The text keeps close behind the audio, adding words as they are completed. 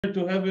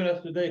To have with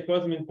us today,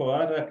 Cosmin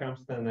Pohoata. Come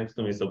stand next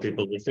to me so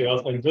people will see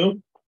us on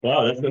Zoom.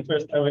 Wow, that's the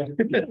first time.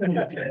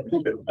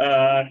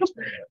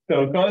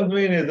 So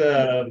Cosmin is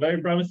a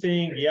very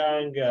promising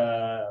young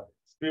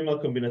extremal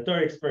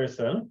combinatorics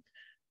person.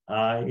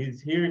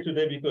 He's here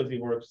today because he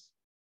works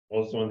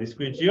also on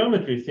discrete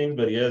geometry things,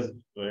 but he has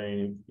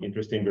very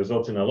interesting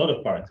results in a lot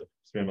of parts of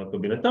extremal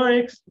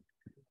combinatorics.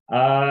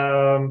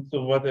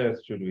 So what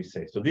else should we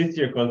say? So this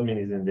year, Cosmin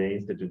is in the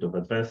Institute of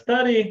Advanced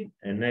Study,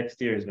 and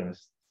next year is going to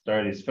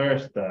start his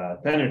first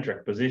tenure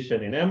track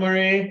position in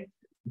Emory.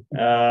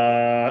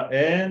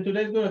 And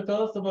today he's going to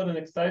tell us about an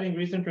exciting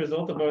recent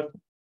result about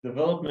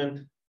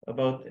development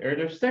about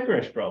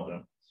Erdős-Szekeres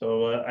problem.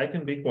 So I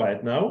can be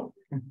quiet now.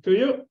 To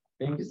you.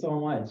 Thank you so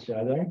much,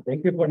 Erdős.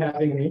 Thank you for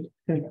having me.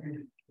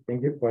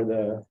 Thank you for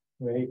the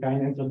very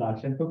kind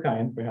introduction, too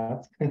kind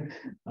perhaps.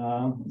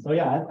 So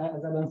yeah,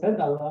 as Adam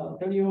said, I'll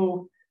tell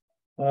you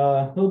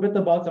a little bit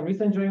about some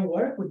recent joint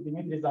work with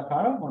Dmitrii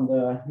Zakharov on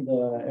the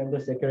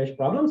Erdős-Szekeres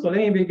problem. So let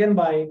me begin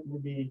by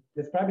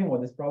describing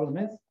what this problem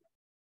is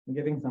and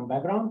giving some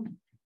background.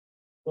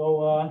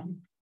 So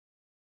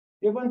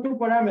given two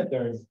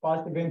parameters,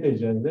 positive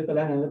integers, little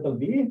n and little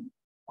b,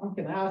 one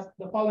can ask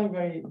the following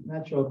very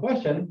natural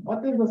question: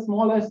 what is the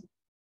smallest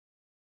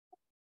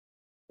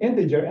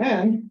integer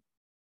n,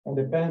 and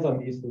depends on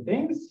these two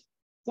things,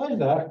 such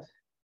that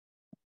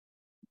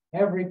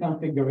every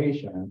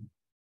configuration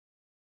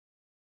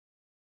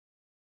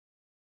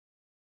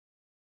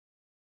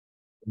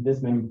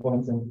this many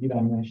points in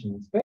three-dimensional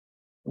space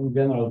in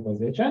general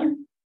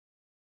position,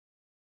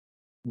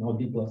 no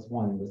d plus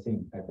 1 in the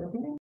same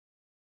hyperplane,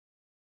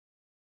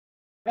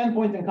 n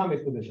points in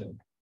convex position.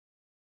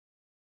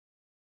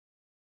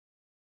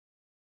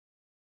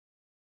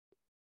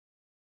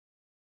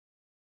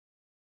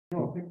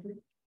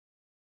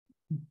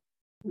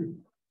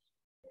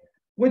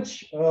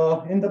 Which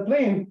in the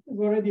plane is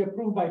already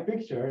approved by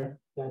picture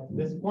that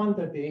this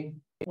quantity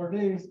for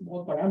very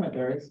small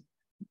parameters.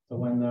 So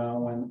when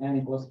n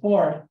equals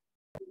 4,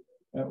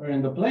 we're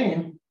in the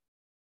plane.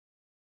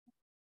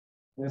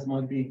 This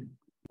must be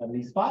at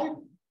least 5.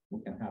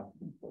 We can have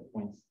 4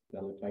 points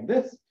that look like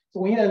this. So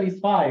we need at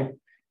least 5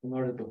 in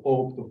order to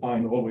hope to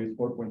find always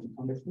 4 points in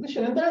convex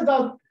position. And turns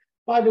out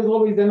 5 is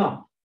always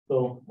enough.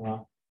 So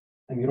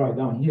let me write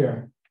down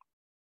here.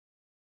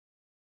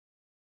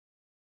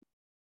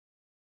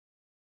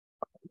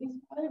 At least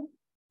 5,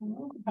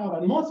 have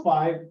at most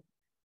 5.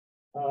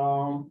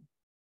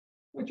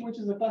 Which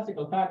is a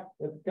classical fact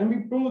that can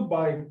be proved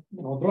by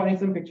drawing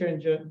some picture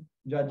and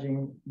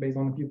judging based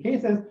on a few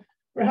cases.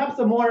 Perhaps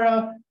a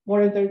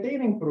more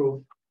entertaining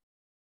proof.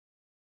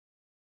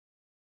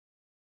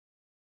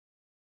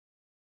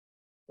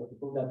 So to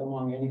prove that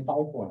among any 5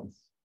 points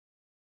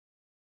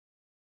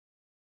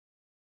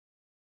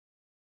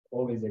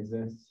always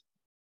exists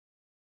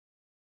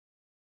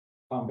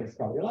convex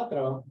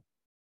quadrilateral.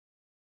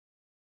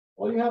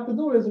 All you have to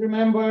do is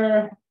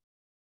remember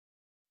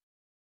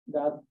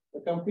that the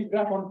complete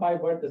graph on 5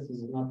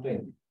 vertices is not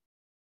plane.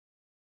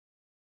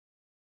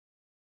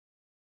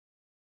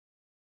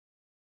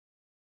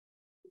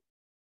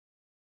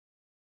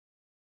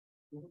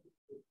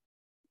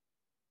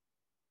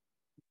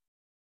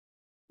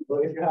 So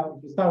if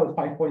you start with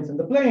 5 points in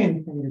the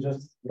plane and you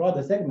just draw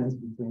the segments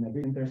between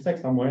every intersect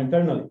somewhere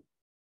internally,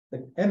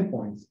 the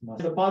endpoints.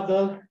 The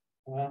puzzle,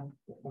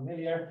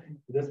 familiar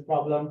with this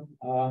problem,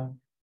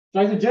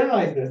 try to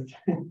generalize this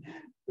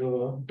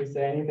to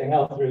say anything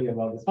else really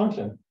about this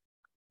function.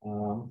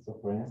 So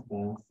for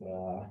instance,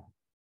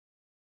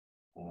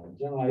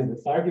 generalize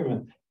this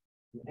argument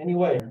in any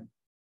way.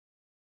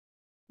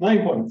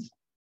 9 points.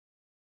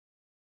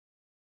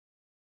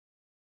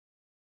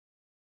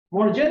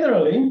 More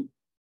generally,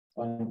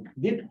 on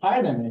deep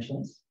higher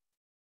dimensions,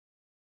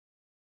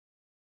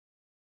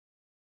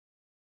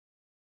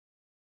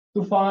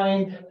 to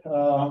find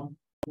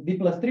d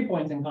plus 3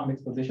 points in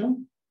convex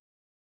position,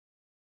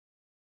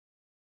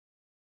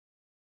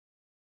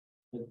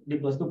 d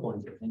plus 2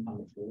 points in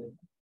convex position,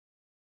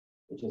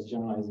 which is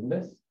generalizing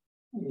this,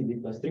 d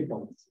plus 3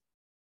 points.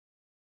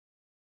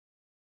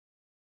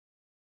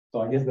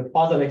 So I guess the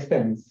puzzle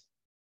extends.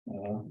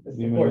 Of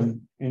course,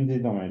 in the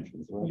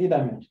dimensions, right? D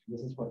dimension.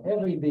 This is for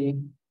every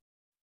d.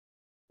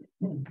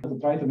 To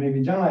try to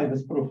maybe generalize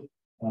this proof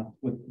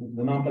with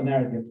the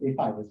non-planarity of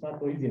A5. It's not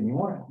so easy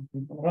anymore.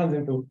 It runs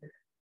into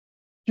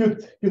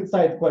cute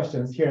side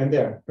questions here and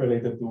there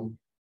related to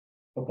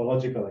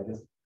topological, I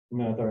guess,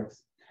 combinatorics.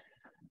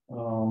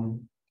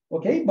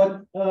 Okay,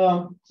 but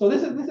so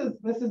this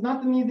is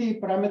not an easy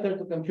parameter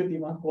to compute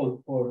even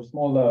for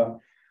small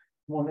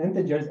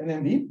integers n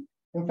and d.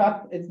 In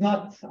fact, it's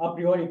not a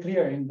priori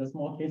clear in the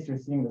small case you're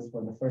seeing this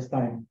for the first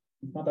time.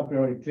 It's not a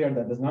priori clear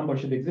that this number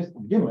should exist to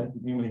begin with.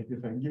 Namely,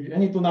 if I give you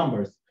any two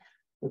numbers,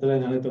 little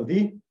n and little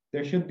d,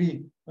 there should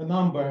be a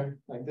number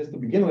like this to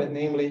begin with,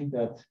 namely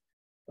that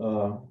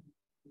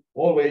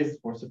always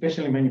for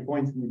sufficiently many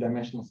points in the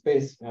dimensional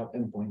space, you have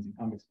n points in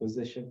convex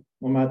position,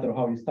 no matter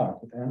how you start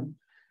with n.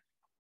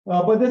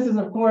 But this is,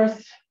 of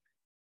course,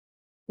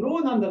 true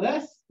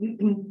nonetheless.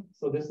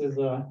 So this is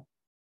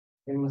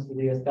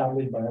famously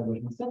established by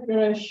Erdős and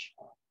Szekeres,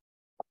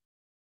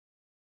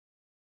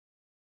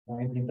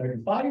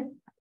 1935.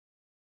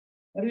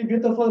 A really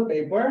beautiful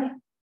paper,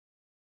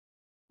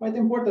 quite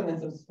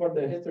important for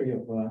the history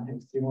of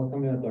extremal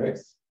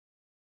combinatorics,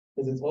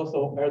 because it's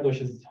also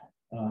Erdős's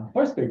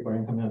first paper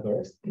in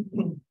combinatorics.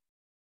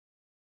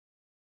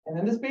 And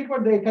in this paper,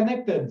 they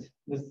connected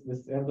this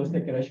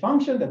Erdős-Szekeres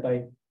function that I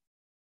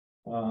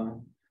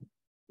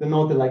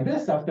denoted like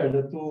this after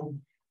the two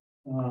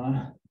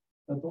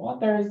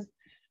authors.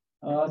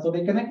 So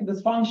they connected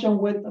this function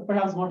with a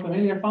perhaps more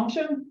familiar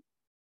function,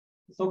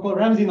 so-called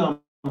Ramsey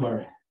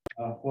number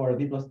for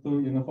d+2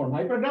 uniform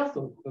hypergraphs.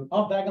 So the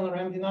off-diagonal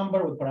Ramsey number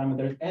with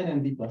parameters n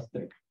and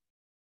d+3,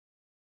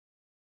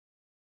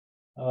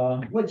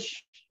 which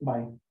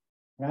by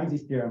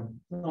Ramsey's theorem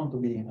is known to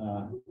be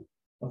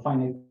a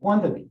finite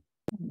quantity.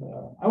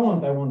 I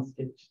won't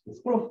sketch this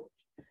proof.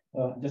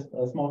 Just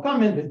a small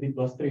comment: this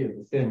d+3 is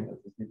the same as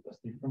this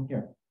d+3 from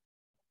here.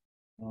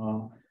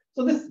 So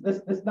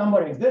this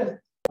number exists.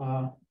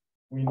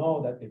 We know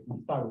that if you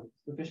start with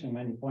sufficiently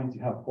many points,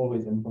 you have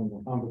always an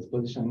convex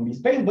position in the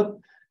space. But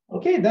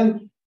okay, then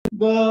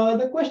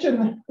the question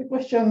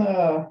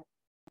of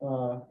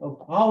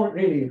how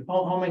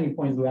many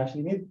points do we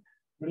actually need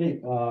really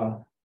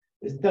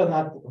is still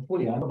not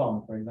fully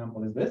unbound. For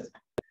example, is this.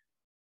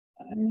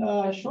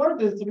 And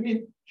short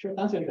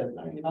answer is that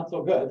really not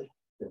so good.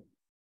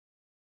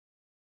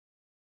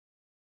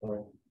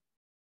 Or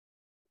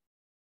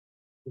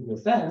to give a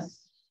sense,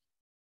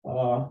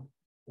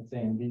 let's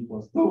say in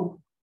d+2,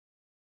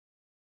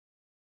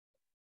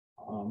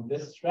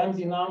 this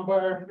Ramsey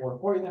number for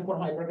 4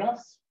 uniform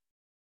hypergraphs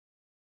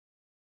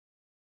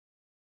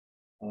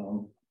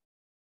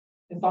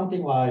is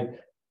something like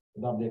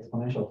the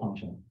exponential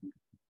function.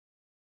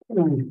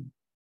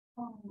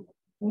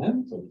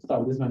 And so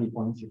start with this many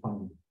points, you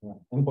find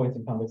n points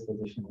in convex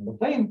position on the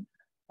plane.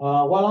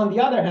 While on the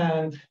other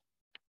hand,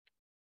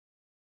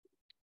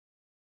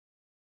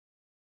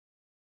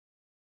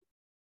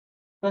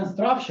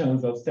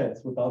 constructions of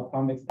sets without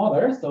convex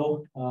order,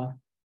 so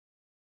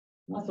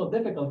not so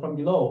difficult from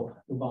below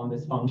to bound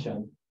this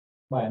function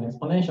by an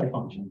exponential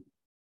function.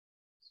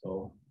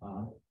 So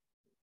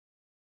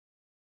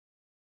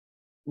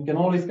we can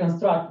always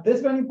construct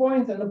this many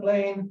points in the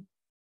plane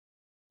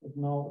with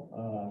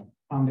no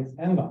convex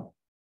n bound.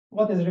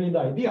 What is really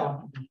the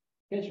idea?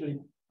 Actually,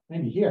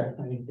 maybe here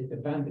I can take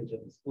advantage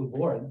of the school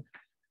board.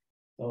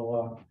 So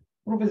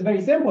proof is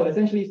very simple.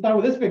 Essentially, start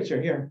with this picture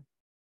here.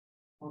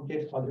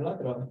 Okay,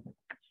 quadrilateral.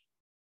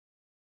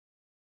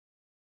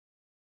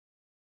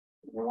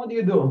 What do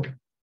you do?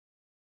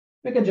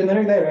 Pick a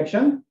generic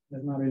direction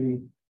that's not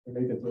really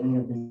related to any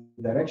of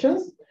these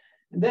directions.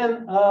 And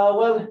then,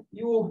 well,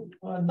 you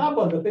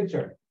double the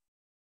picture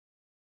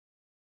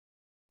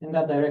in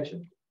that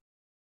direction.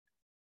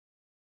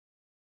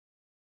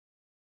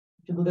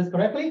 If you do this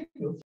correctly,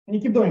 and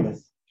you keep doing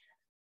this.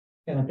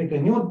 And pick a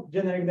new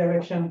generic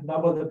direction,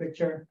 double the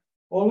picture,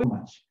 always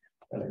much,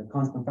 like a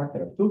constant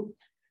factor of 2.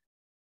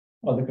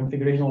 Well, the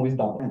configuration always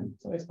double,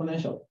 so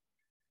exponential.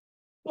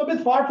 So a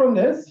bit far from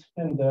this,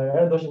 and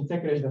Erdős and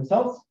Szekeres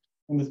themselves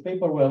in this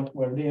paper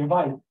where they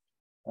invite,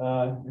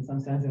 in some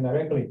sense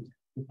indirectly,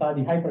 to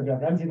study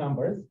hypergraph Ramsey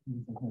numbers,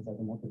 in some sense as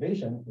a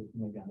motivation to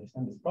maybe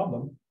understand this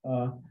problem.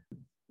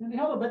 And they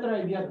have a better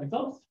idea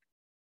themselves.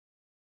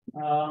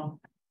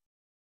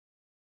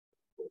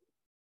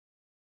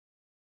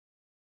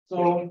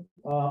 So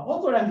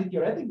also Ramsey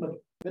theoretic, but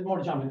a bit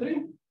more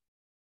geometry.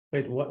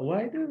 Wait,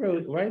 why do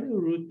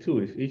root 2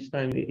 if each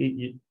time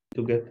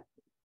to get?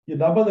 You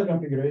double the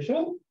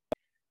configuration,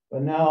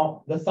 but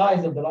now the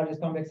size of the largest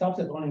convex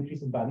subset only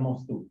increases by at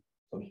most 2.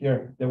 So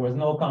here, there was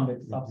no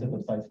convex subset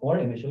of size 4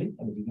 initially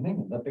at the beginning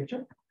of that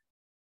picture.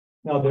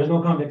 Now there's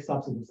no convex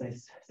subset of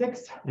size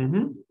 6.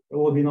 There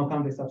will be no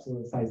convex subset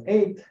of size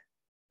 8,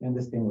 and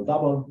this thing will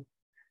double.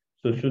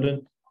 So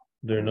shouldn't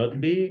there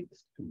not be?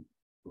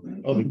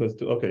 Oh, because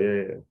 2. Okay,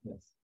 yeah.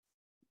 Yes.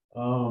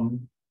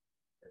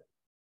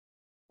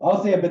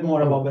 I'll say a bit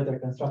more about better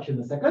construction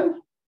in a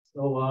second.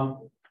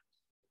 So,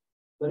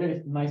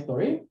 very nice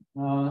story.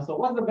 So,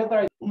 what's the better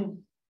idea?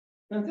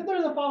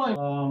 Consider the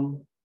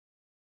following: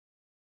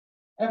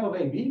 f of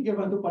AB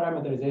given two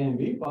parameters a and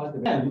b,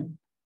 positive n,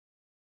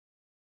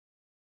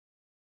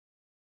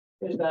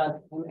 is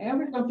that in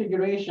every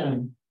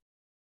configuration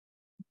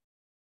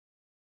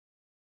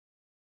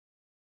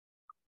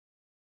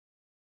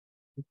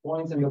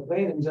points in the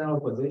plane in general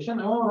position.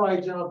 I won't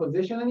write general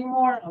position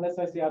anymore unless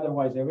I say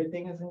otherwise.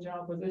 Everything is in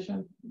general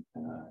position.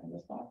 In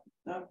the stop.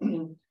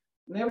 In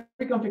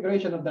every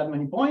configuration of that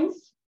many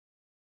points,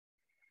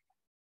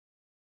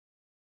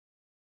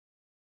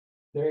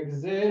 there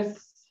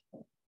exists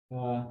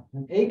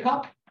an A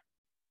cup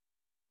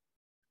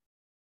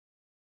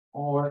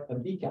or a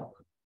B cup.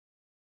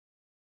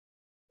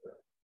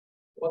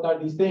 What are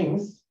these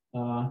things?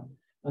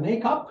 An A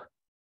cup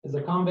is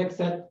a convex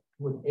set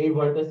with A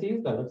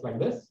vertices that looks like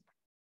this.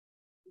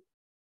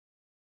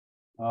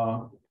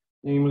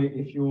 Namely,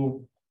 if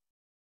you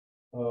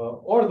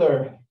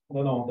order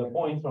the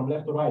points from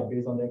left to right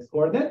based on the x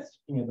coordinates,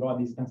 you can draw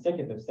these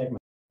consecutive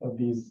segments. of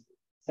these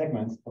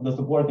segments of the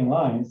supporting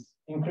lines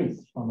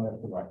increase from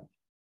left to right.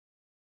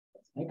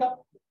 Let's make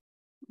up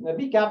the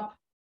B cap.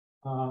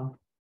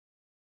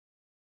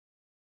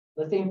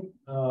 The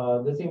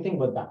same thing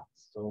with that.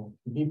 So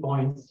B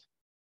points.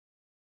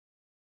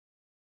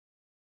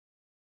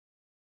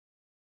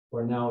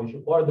 Where now, if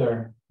you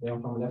order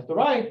them from left to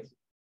right,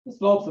 the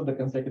slopes of the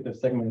consecutive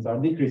segments are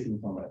decreasing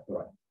from left to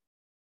right.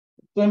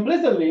 So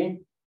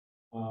implicitly,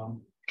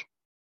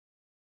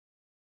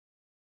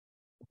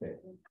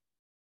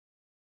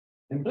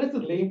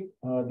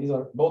 these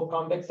are both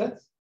convex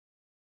sets.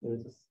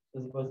 There's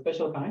a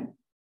special kind.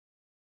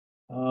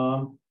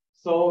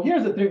 So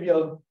here's a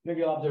trivial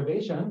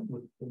observation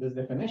with this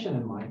definition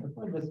in mind.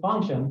 For this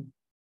function,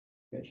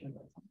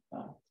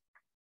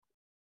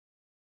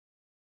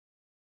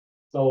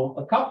 so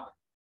a cup,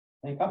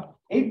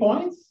 A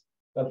points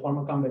that form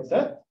a convex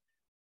set.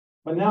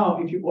 But now,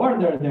 if you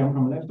order them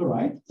from left to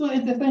right, so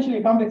it's essentially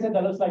a convex set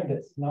that looks like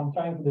this. Now I'm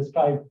trying to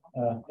describe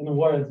in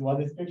words what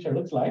this picture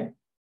looks like.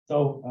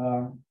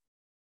 So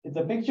it's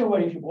a picture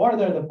where if you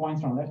order the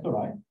points from left to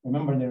right,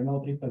 remember there are no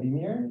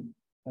trilinear,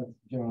 that's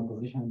general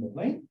position in the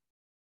plane.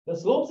 The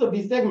slopes of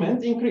these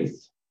segments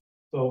increase.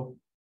 So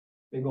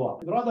they go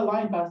up. Draw the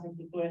line passing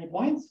through any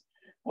points,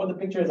 or the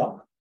picture is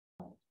up.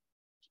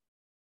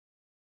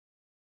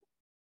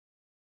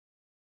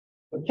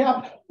 The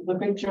cap, the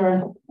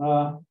picture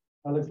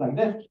looks like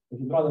this. If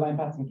you draw the line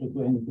passing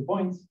through any 2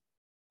 points,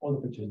 all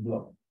the pictures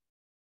below.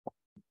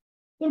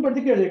 So in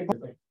particular,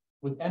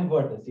 with n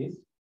vertices,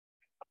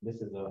 this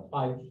is a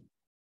 5,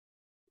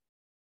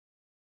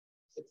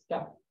 6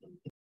 cap.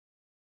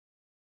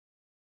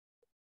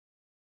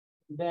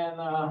 Then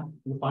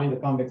you find the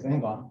convex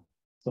n-gon.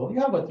 So you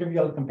have a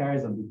trivial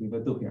comparison between the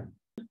two here.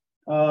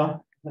 I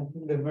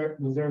think the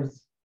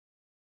deserves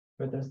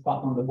better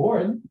spot on the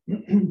board.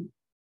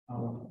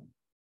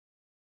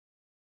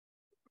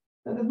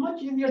 That is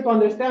much easier to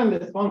understand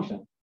this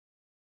function.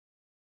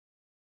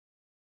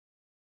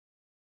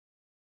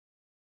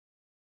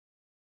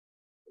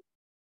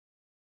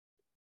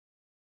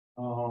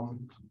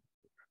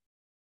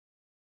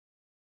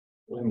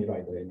 Let me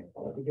write the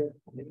inequality here.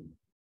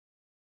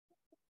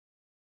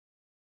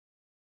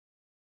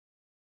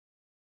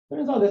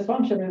 Turns out this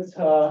function is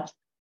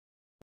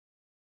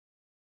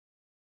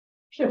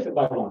shifted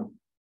by 1.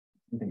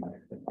 Something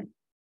like that.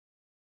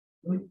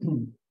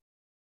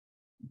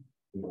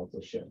 We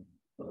also shift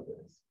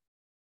this.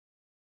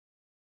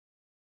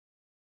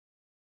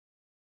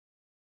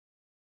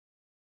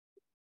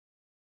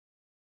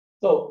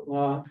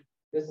 So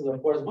this is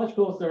of course much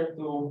closer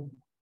to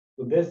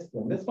this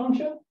than this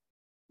function.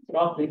 It's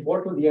roughly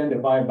 4 to the n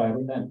divided by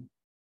root n.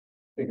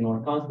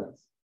 Ignore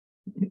constants.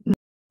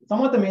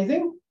 Somewhat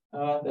amazing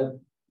that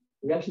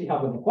we actually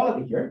have an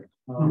equality here.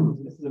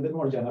 This is a bit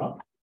more general.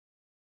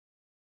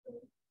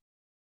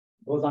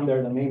 Goes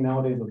under the name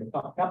nowadays of the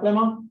cap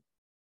lemma.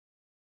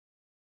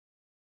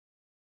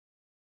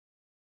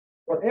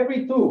 For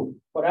every 2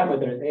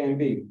 parameters, A and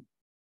B,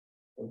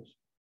 which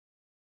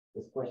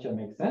this question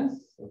makes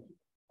sense, so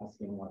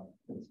asking what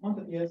this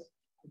quantity is,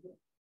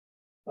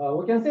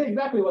 we can say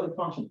exactly what the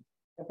function is.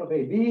 F of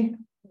A, B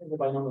is the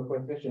binomial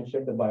coefficient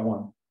shifted by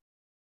 1.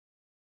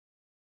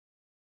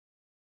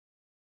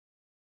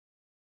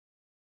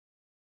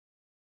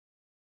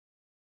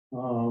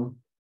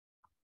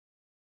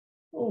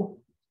 So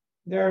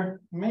there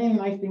are many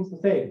nice things to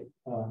say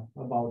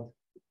about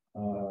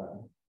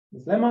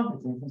this lemma.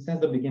 It's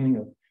since the beginning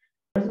of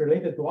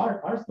related to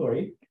our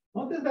story.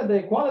 Notice that the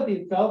equality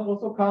itself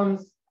also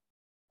comes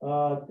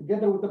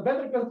together with a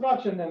better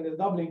construction than this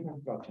doubling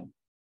construction.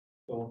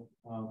 So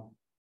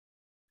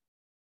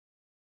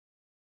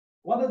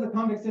what does the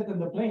convex set in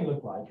the plane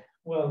look like?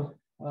 Well,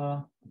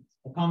 a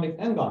convex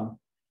n-gon.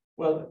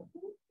 Well,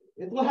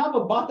 it will have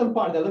a bottom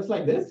part that looks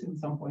like this in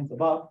some points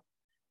above,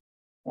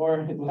 or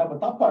it will have a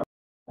top part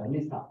at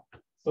least half.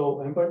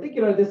 So in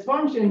particular, this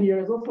function here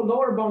is also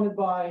lower bounded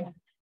by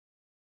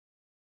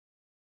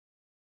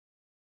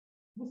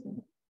this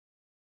thing,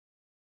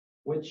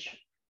 which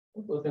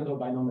goes into a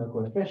binomial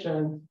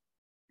coefficient,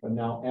 but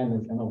now n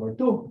is n over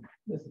 2.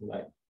 This is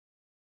like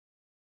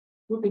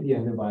 2 to the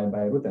n divided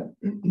by root n.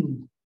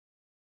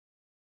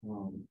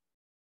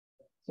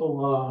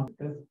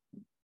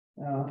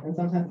 In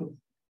some sense, it's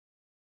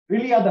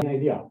really an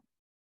idea.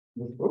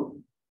 This proof.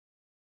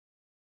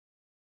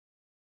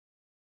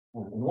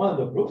 And one of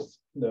the proofs,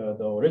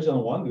 the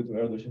original one due to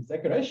Erdős and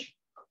Szekeres,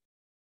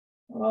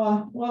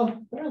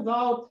 well, turns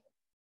out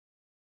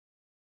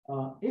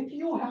if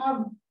you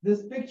have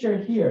this picture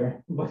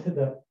here, but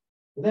the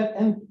left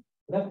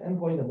end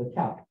point of the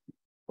cap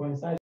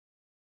coincides.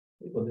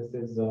 So this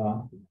is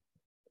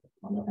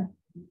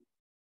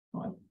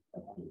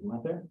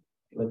matter.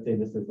 Let's say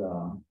this is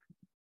a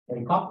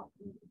cup.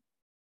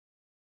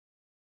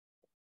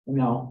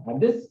 Now at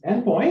this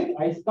endpoint,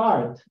 I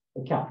start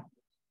the cap.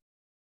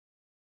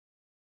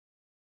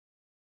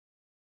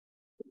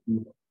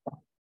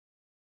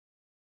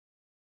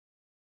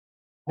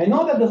 I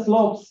know that the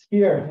slopes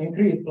here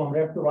increase from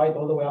left to right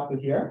all the way up to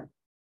here.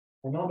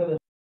 I know that,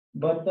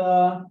 but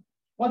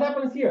what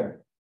happens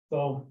here?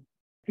 So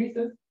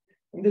increases.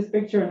 In this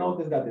picture,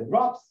 notice that it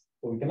drops.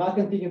 So we cannot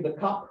continue the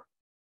cup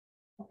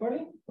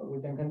upwardly, but we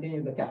can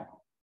continue the cap.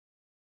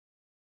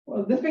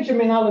 Well, this picture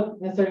may not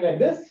look necessarily like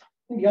this.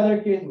 In the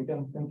other case, we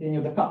can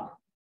continue the cup,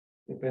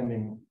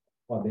 depending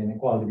what the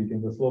inequality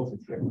between the slopes is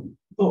here.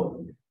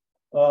 So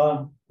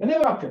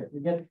whenever rupture,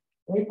 we get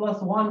A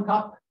plus 1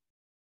 cup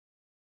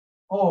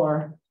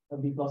or a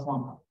B plus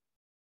 1 cup.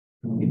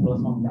 B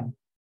plus 1 cup.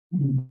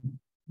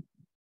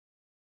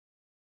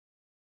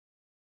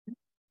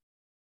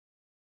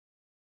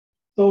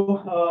 So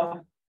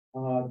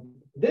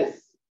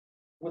this,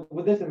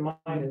 with this in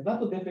mind, it's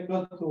not too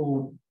difficult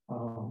to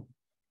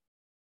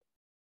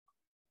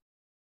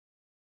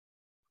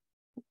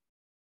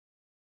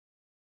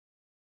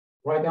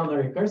write down the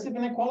recursive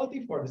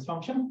inequality for this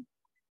function.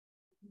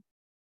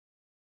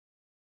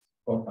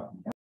 So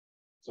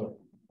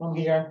from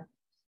here,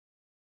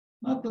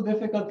 not too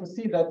difficult to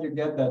see that you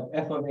get that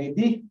f of AD.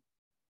 Maybe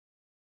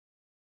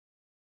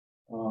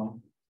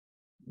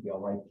I'll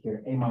write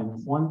here A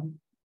minus 1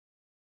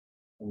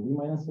 and B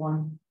minus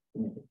 1 to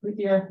make it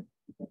prettier.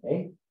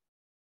 A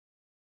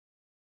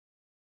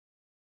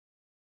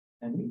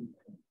and B.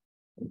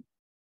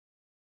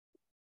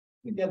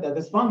 You get that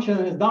this function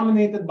is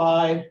dominated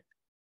by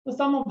the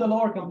sum of the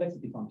lower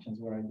complexity functions,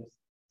 where I just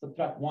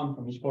subtract 1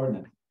 from each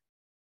coordinate.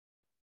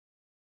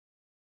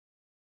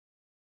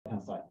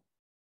 Hand side.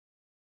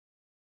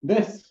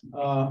 This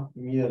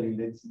immediately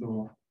leads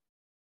to,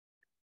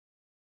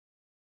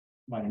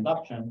 by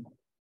induction,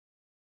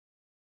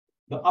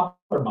 the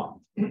upper bound.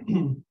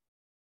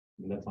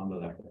 That's on the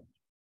left.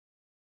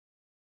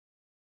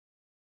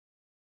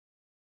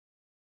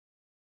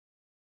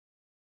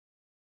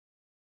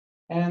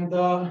 And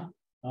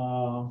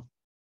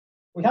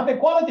we have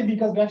equality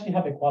because we actually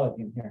have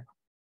equality in here.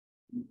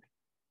 In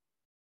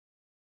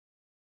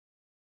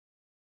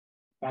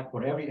fact,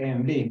 for every A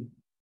and B,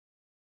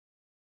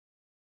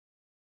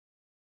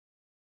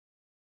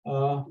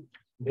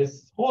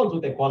 this holds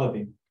with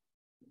equality.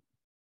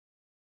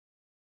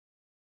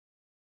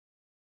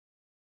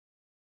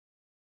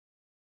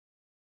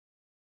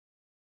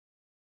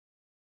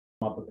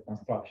 Up with the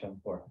construction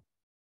for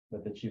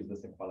that achieves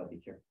this equality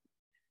here.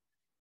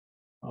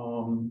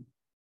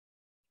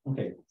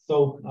 Okay,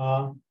 so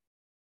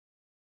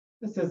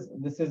this is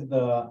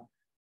the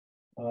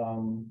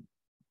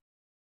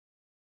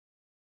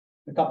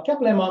Kapka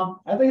lemma.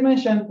 As I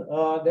mentioned,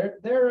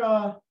 there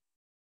are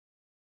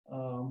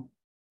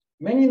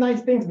many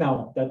nice things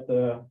now that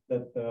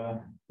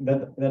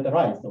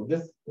arise. So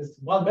this is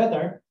one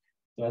better.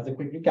 So as a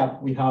quick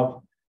recap, we have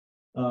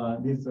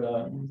these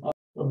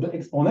of the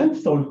exponent.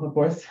 So of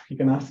course you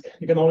can ask,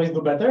 you can always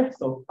do better.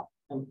 So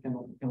can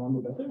one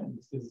do better? And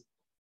this is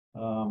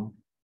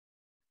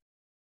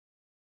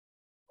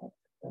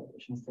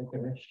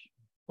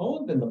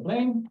hold in the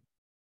plane.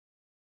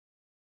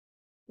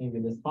 Maybe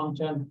this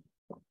function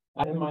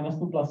n minus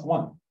 2 plus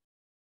 1.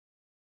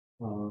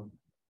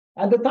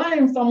 At the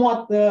time,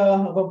 somewhat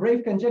of a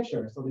brave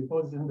conjecture. So they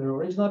posed in the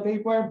original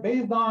paper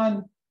based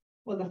on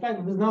the fact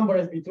that this number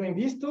is between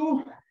these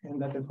two and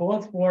that it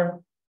holds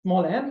for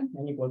small n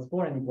equals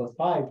 4, n equals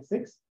 5,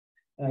 6.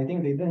 And I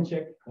think they didn't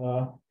check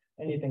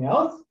anything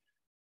else.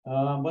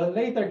 But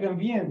later,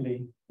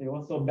 conveniently, they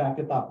also backed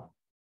it up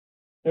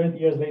 30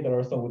 years later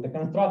or so with the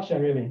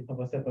construction really of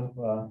a set of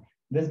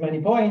this many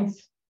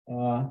points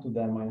to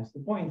the minus 2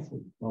 points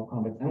with no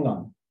convex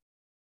n-gun.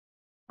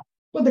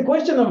 But the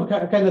question of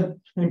kind of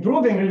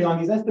improving really on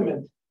these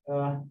estimates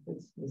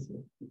is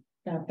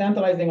kind of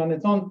tantalizing on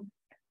its own,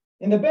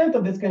 independent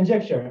of this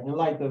conjecture in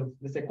light of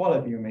this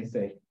equality, you may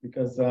say,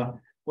 because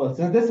well,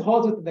 since this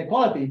holds with the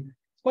equality,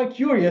 it's quite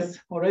curious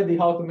already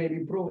how to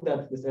maybe prove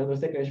that this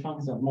Erdős-Szekeres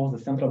function is most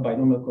the central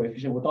binomial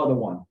coefficient without the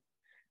 1.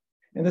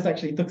 And this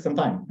actually took some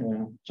time.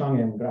 Chang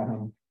and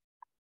Graham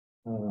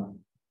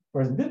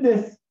first did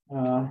this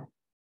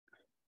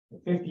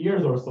 50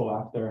 years or so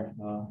after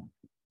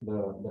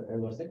the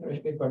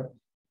Erdős-Szekeres paper.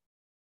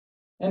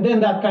 And then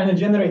that kind of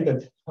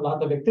generated a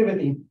lot of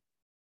activity.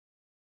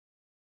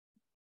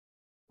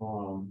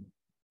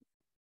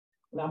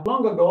 Not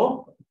long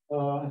ago,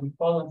 in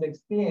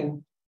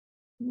 2016,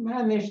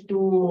 managed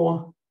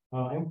to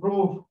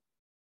improve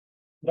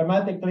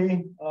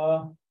dramatically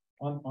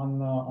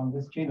on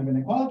this chain of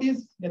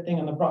inequalities, getting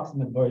an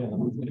approximate version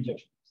of this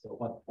projection. So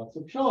what Sup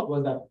showed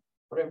was that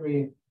for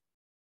every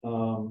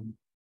n,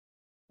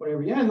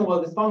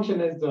 well, this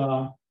function is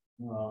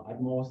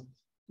at most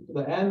to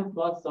the n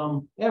plus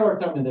some error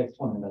term in the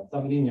exponent that's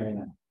sublinear in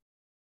n.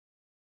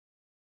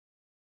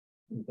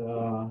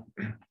 And,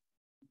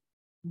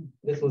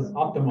 this was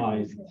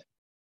optimized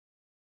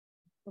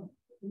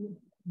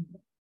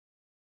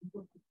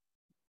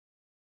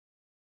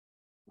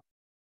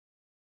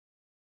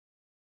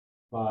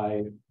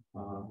by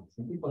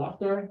some people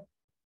after.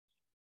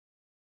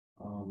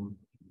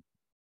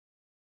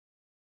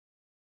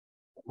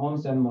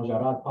 Onsen,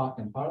 Mojarad, Pak,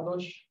 and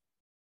Pardos.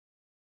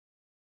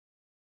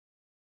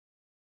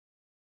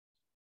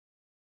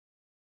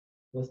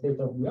 The state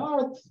of the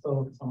art,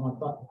 so somewhat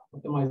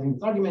optimizing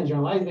this argument,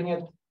 generalizing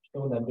it,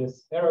 so that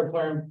this error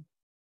term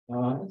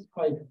It's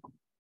quite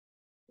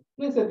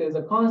explicit. Is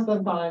a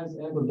constant times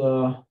into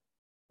the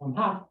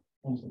 1/2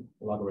 function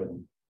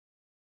logarithm.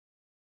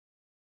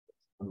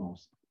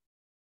 Almost.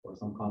 Or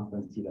some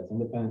constant t that's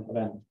independent of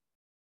n.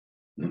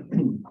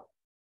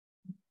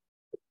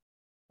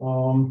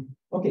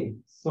 Okay,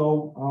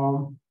 so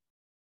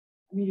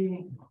let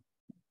me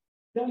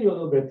tell you a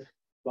little bit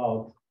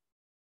about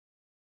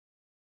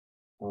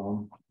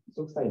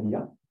Zook's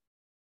idea.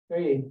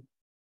 Very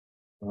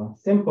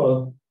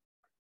simple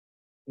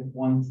if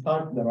one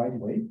starts the right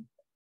way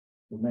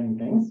with many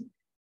things.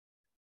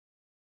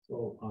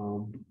 So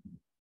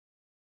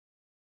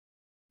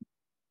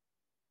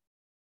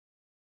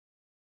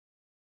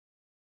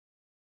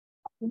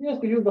we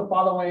just use the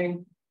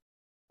following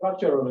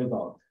structural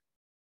result.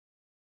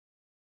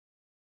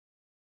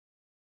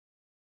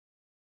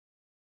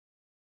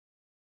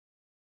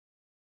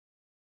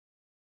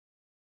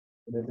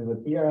 This is a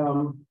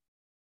theorem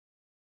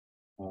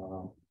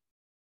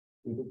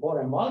with Bohr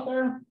and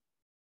Walter.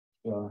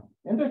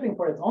 Interesting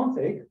for its own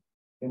sake,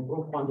 can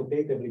prove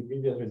quantitatively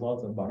previous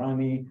results of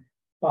Barani,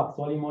 Pak,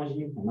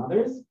 Solimoji, and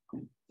others.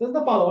 Says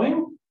the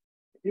following: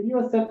 give you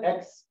a set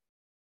X,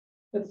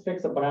 let's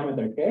fix a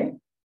parameter K,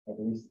 at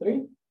least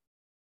 3.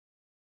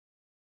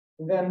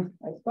 And then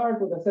I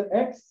start with a set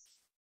X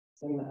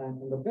in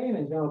the plane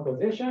in general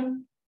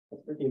position.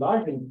 It's pretty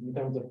large in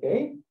terms of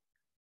K.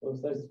 So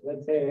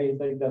let's say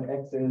that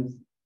X is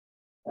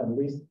at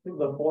least to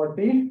the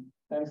 40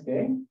 times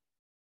K.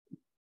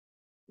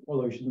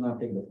 Although you should not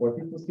take the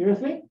 40 too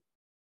seriously.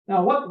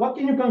 Now, what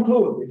can you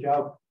conclude if you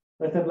have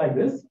a set like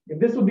this? If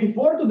this would be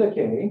 4 to the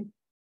K,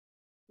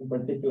 in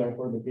particular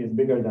 4 to the K is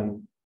bigger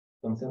than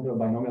some central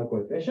binomial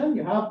coefficient,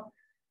 you have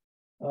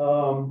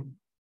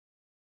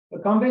a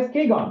convex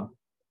K-gon.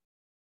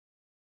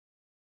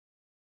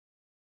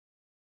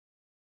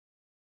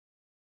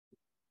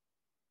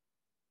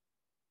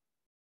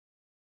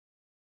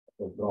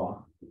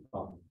 Draw.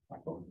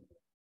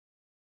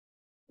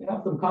 You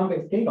have some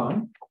convex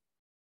K-gon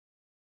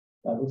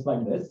that looks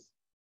like this.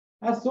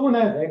 As soon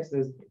as X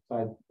is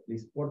at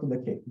least 4 to the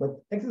K,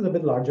 but X is a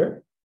bit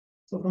larger.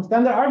 So from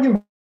standard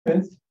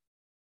arguments,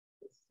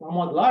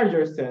 somewhat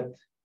larger set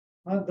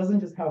doesn't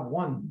just have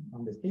one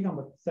convex K-gon,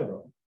 but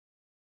several.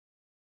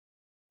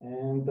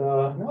 And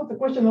now it's a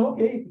question of,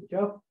 okay, if you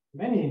have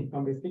many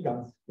convex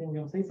K-gons, can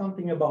you say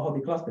something about how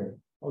they cluster,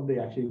 how they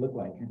actually look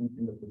like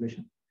in the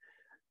position,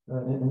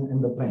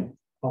 in the plane?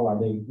 How are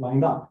they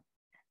lined up?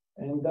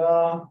 And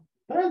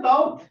turns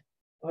out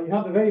you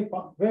have a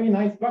very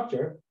nice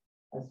structure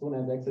as soon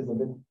as X is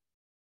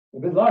a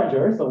bit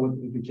larger. So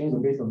if you change the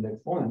base of the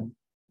exponent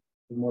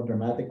more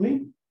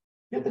dramatically,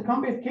 get the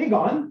convex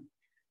K-gon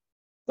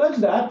such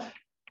that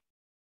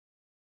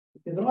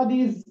you draw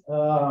these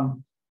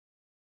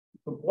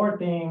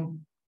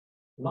supporting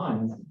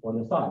lines for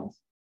the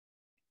sides.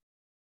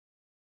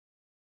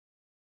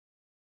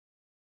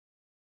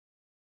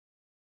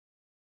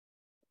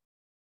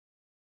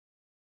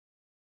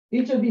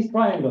 Each of these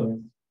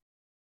triangles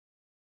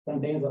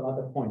contains a lot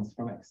of points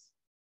from X.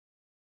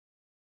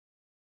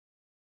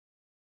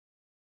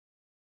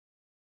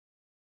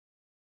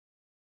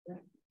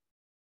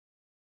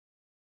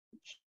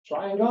 Each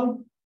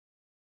triangle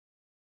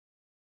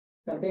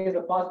contains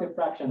a positive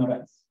fraction of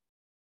X.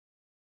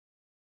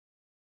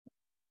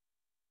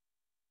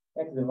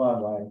 X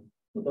divided by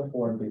 2 to the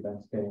 4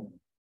 times K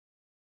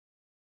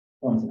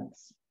points in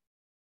X.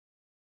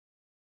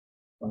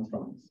 Points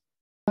from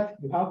X.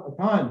 You have a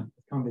ton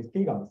of convex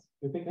K-gons.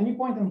 You pick any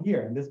point in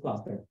here in this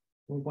cluster,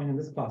 any point in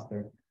this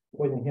cluster,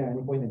 point in here,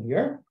 any point in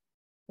here.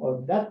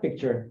 Well, that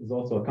picture is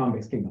also a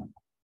convex K-gon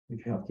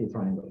if you have K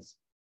triangles.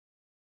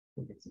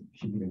 Okay, so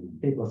should be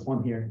K plus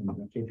 1 here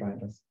and K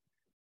triangles.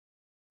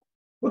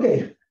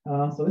 Okay,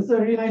 so this is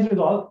a really nice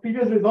result.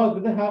 Previous result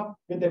didn't have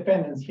the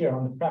dependence here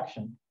on the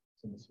fraction.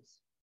 So this was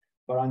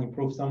Barani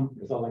proved some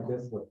result like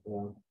this, but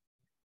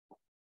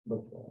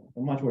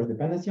much worse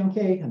dependency on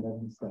K, and then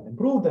it's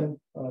improved. And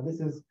this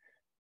is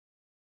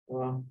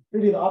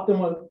really the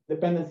optimal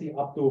dependency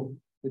up to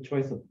the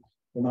choice of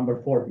the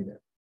number 40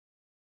 there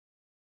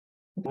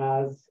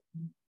as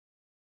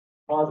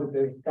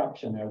positive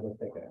fraction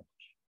Erdős-Szekeres.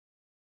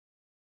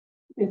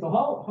 Okay, so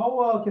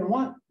how can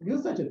one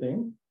use such a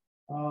thing?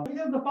 We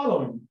have the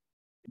following: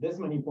 this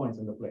many points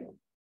in the plane.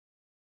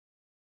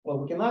 Well,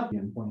 we cannot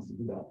get points to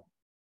do that.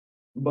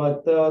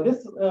 But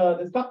this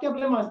top cap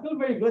lemma is still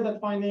very good at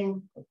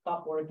finding a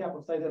top or a cap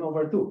of size n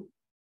over 2.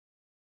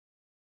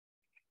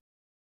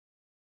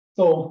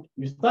 So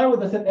you start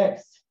with the set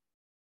X,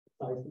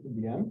 size to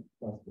the n,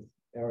 plus this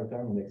error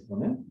term in the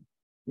exponent.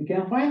 You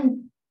can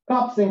find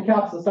cups and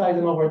caps of size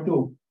n over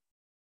 2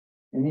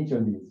 in each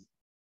of these.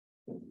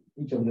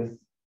 Each of this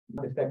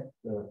effect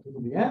 2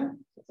 to the n,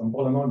 some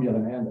polynomial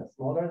in n that's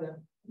smaller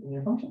than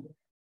your function.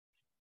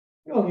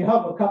 You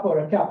have a cup or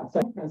a cap,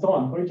 and so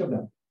on for each of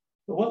them.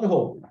 So what's the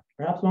hope?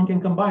 Perhaps one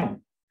can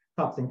combine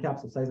cups and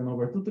caps of size n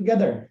over 2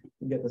 together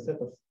to get a set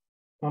of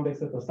convex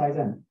set of size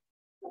n.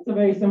 That's a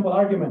very simple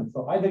argument.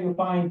 So either you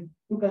find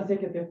 2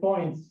 consecutive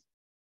points,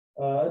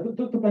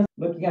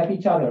 looking at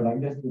each other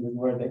like this with this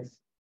vertex,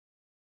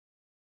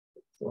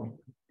 So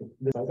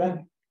this is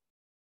that.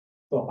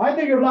 So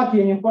either you're lucky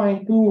and you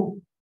find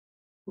two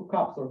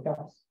cups or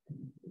caps.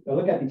 They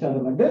look at each other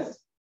like this,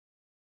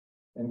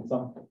 and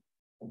some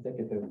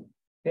consecutive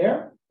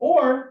pair,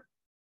 or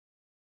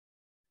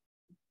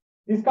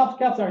these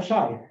caps are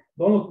shy.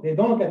 They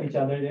don't look at each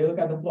other, they look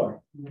at the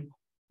floor.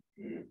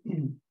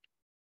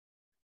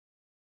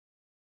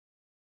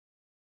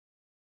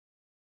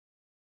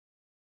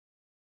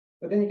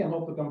 But then you can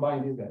hope to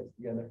combine these guys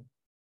together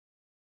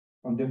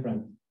from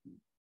different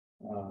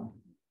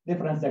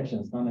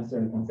sections, not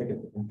necessarily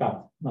consecutive. In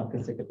fact, not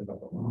consecutive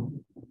at all.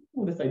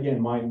 With this idea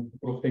in mind,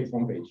 it takes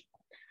one page.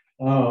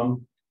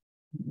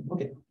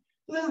 Okay,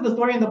 so this is the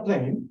story in the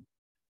plane.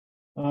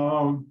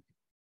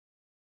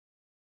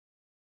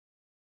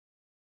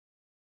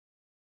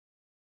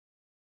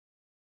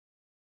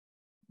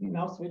 We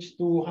now switch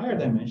to higher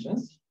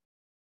dimensions.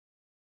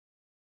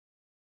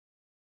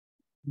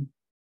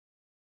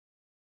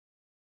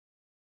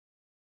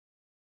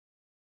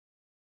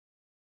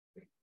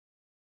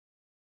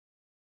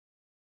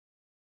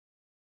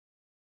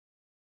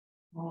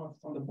 Oh,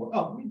 it's on the board.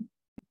 Oh,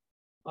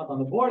 not on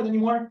the board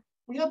anymore.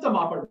 We have some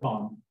upper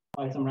bound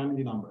by some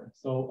Ramsey number.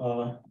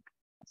 So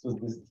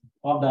this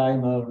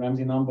off-diagonal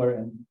Ramsey number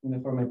and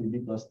uniformity d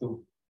plus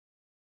 2.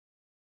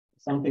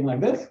 Something like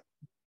this.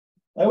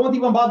 I won't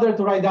even bother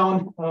to write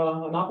down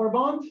an upper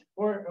bound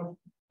for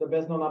the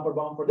best known upper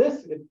bound for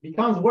this. It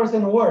becomes worse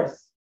and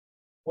worse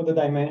with the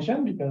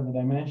dimension because the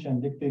dimension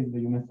dictates the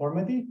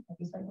uniformity of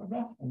this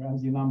hypergraph, and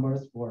Ramsey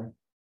numbers for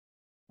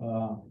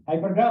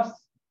hypergraphs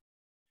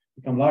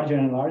become larger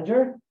and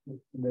larger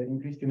with the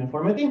increased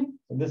uniformity.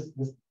 So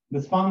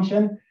this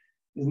function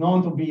is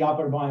known to be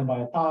upper bounded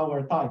by a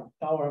tower type,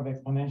 tower of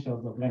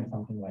exponentials of length,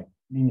 something like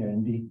linear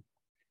and d.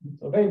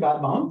 So very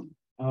bad bound.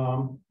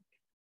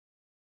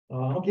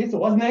 Okay, so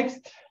what's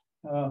next?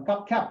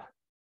 Cap.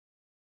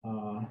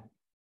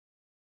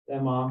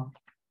 Lemma.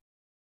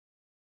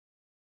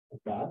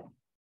 That's bad.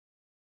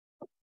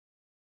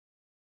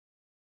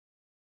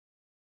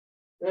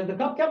 There's the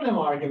cap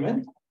lemma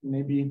argument.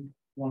 Maybe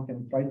one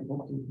can try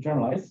to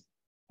generalize.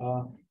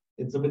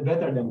 It's a bit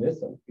better than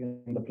this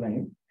in the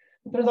plane.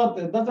 It turns out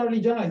it doesn't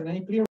really generalize in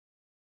any clear.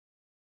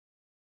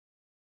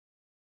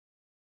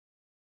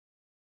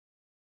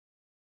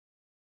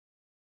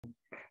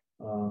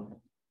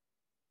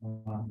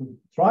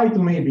 Try to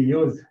maybe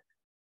use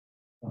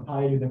a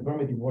high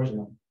uniformity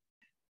version.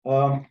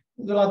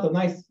 There's a lot of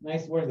nice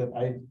words that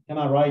I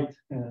cannot write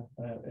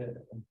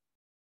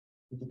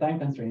with the time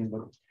constraints,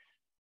 but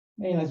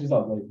very nice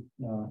result, like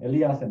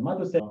Elias and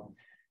Matusek.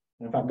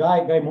 In fact,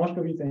 Guy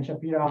Moshkovitz and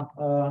Shapira,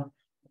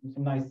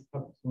 some nice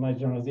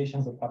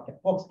generalizations of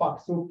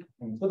Foxpak, Soup,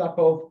 and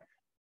Sudakov.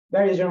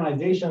 Various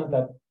generalizations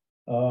that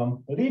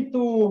lead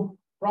to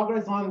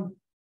progress on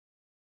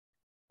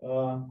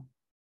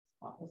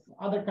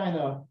other kind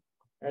of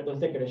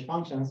Erdős-Szekeres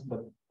functions,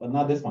 but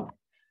not this one.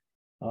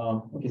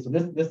 Okay, so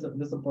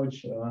this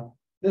approach,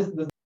 this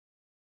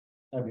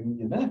have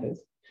immediate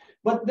benefits,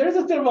 but there's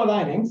a silver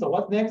lining. So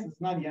what's next?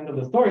 It's not the end of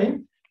the story.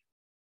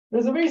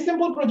 There's a very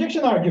simple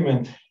projection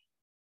argument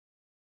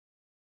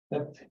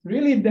that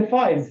really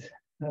defies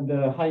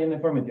the high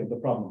uniformity of the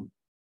problem.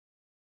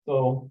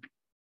 So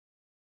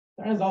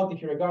turns out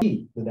if you regard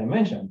the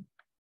dimension,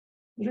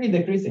 it's really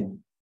decreasing.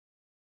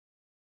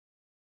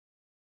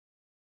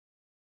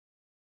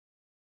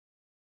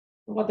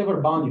 So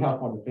whatever bound you have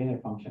for the planar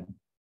function,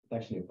 it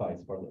actually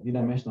applies for the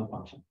d-dimensional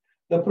function.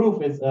 The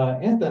proof is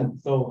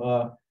instant.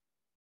 So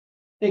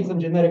take some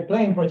generic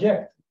plane,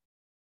 project,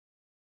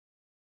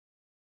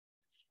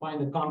 find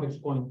the convex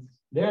points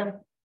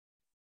there,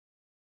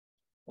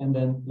 and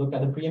then look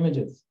at the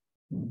pre-images.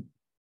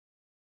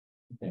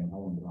 Okay, I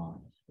won't be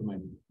wrong.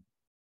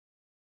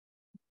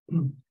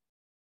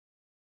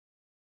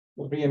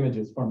 The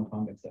pre-images form a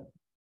convex set.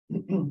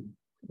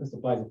 This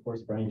applies, of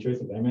course, for any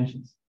choice of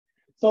dimensions.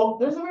 So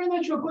there's a very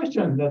natural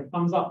question that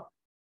comes up.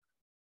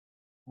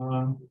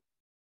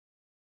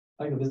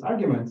 Like this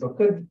argument. So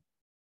could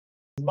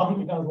this bound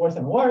becomes worse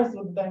and worse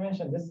with the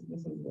dimension? This is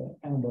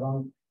kind of the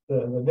wrong,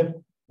 the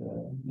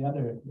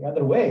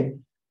other way.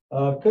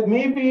 Could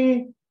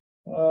maybe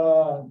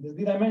this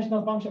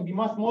d-dimensional function be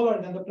much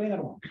smaller than the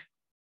planar one?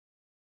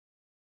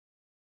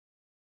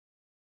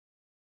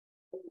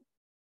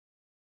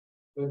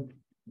 Could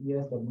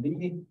yes, but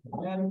d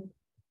can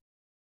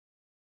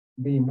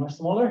be much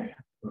smaller.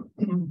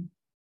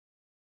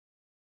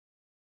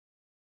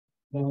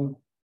 Then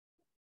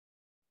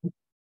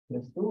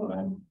let's do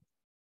it.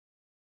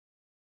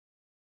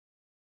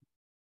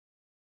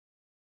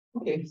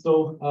 Okay,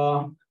 so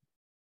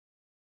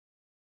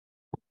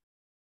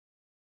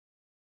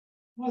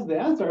what's the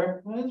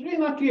answer? Well, it's really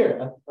not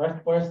clear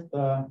at first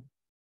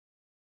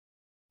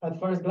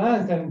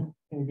glance and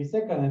maybe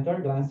second and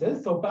third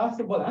glances. So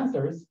possible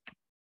answers,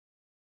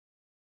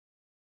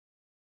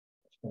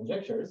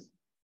 conjectures.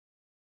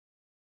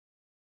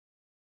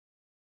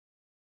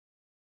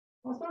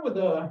 I'll start with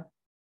the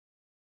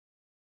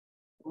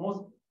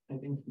most, I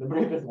think, the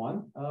bravest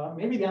one.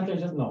 Maybe the answer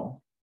is just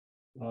no.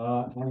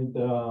 And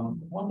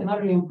one cannot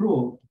really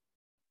improve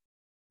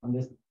on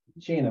this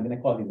chain of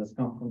inequalities that's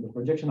come from the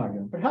projection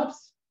argument.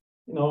 Perhaps,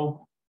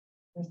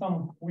 there's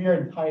some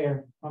weird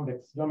higher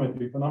convex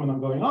geometry phenomenon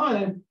going on,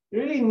 and you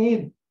really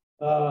need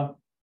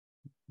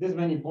this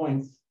many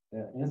points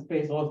in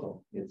space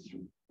also. It's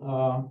true.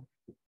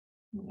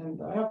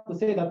 And I have to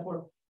say that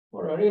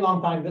for a really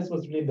long time, this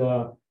was really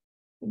the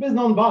best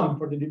known bound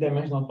for the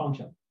d-dimensional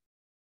function.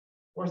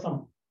 For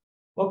some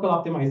local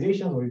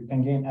optimizations where you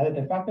can gain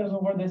additive factors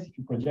over this, if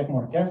you project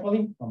more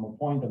carefully from a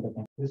point of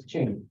this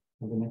chain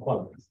of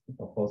inequalities,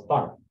 of course,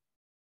 star.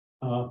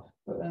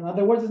 In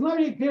other words, it's not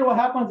really clear what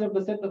happens if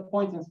the set of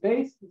points in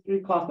space is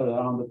really clustered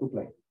around the two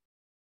planes.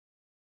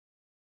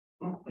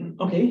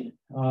 Okay.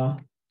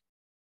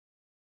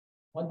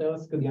 What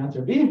else could the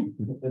answer be?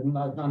 Did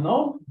not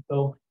know.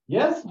 So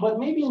yes, but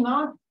maybe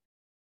not.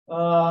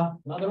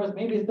 In other words,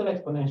 maybe it's still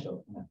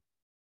exponential.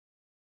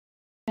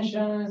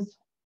 Dimensions.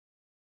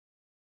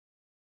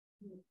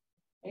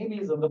 Maybe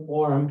it's of the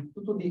form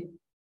 2 to the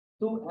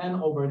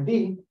 2n over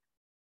d.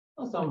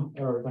 Some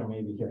error term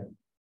maybe here.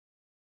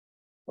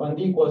 When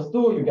d equals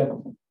 2, you get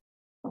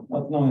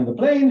what's known in the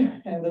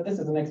plane, and that this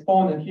is an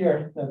exponent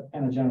here that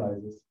kind of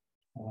generalizes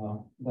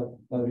that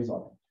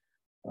result.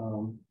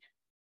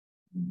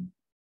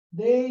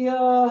 They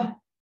have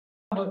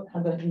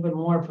an even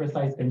more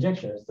precise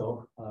conjecture.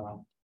 So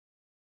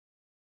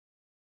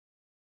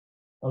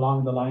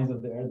along the lines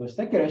of the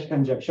Erdős-Szekeres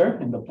conjecture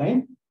in the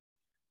plane,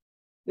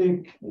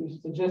 they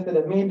suggested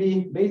that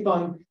maybe based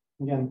on,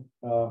 again,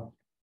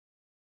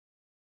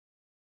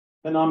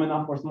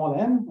 phenomena for small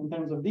n in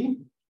terms of d,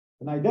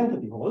 an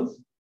identity holds.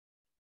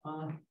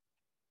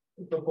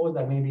 We propose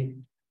that maybe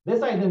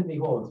this identity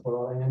holds for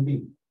all n and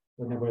b,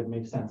 whenever it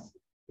makes sense.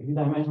 The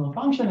d-dimensional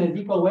function is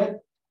equal with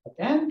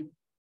n,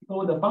 equal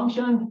with the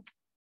function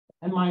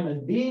n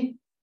minus d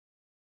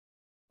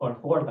for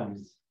 4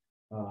 times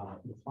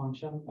this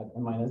function at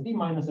n minus d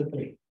minus a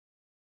 3.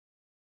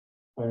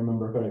 If I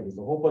remember correctly.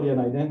 So hopefully an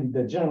identity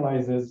that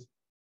generalizes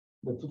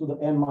the 2 to the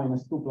n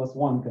minus 2 plus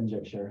 1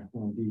 conjecture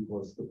when d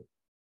equals 2.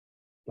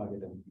 Plug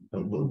it in.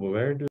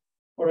 Where do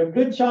For a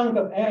good chunk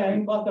of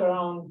n, cluster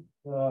around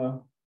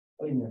the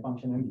linear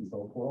function n.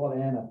 So for all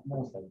n at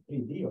most like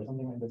 3d or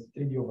something like this,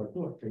 3d over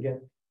 2, I forget.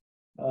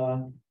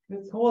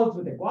 This holds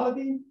with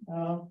equality.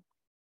 What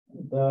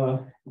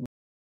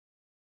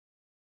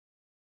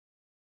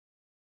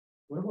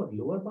about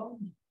lower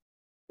bound?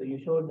 So you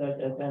showed that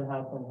Fn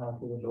half and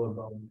half is a lower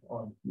bound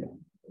on. Yeah.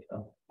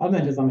 I'll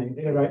mention something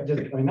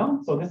just right now.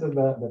 So this is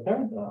the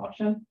third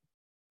option.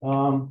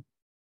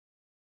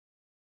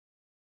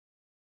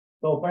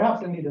 So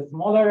perhaps indeed a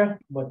smaller,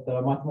 but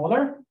much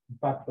smaller, in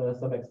fact,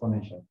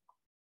 sub-exponential.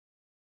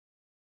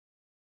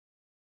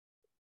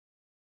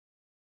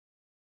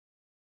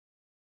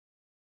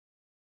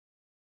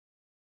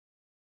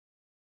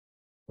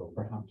 So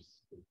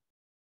perhaps.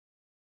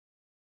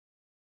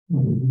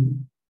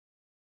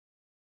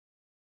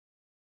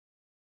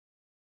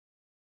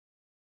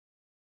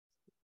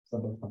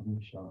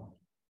 Sub-exponential.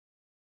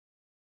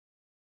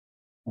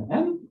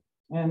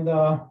 And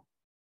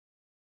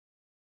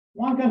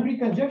one concrete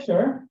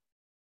conjecture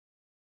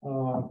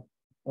of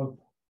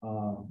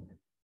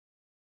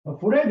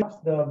Fourier,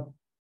 the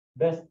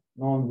best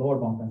known lower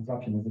bound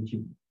construction is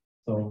achieved.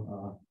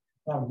 So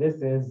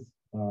this is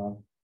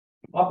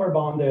upper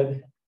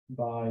bounded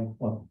by,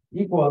 well,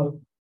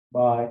 equal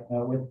by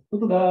with 2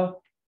 to the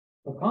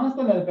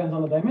constant that depends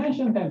on the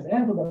dimension times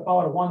n to the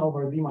power 1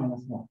 over d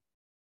minus 1.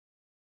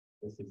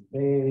 This is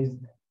based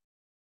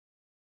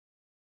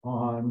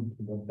on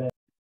the best.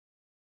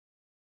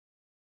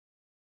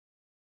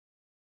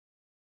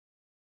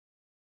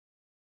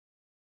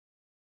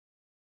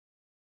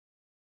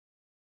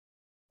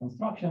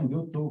 Construction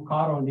due to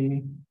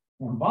Caroli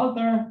and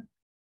Walter,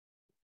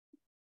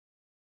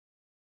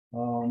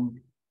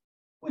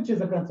 which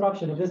is a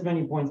construction of this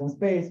many points in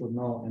space with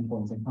no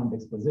endpoints in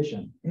convex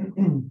position.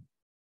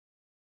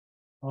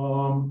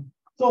 So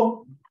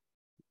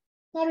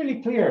not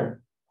really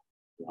clear.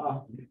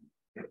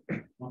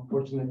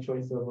 Unfortunate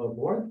choice of a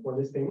board for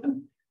this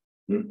statement.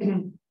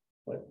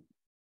 But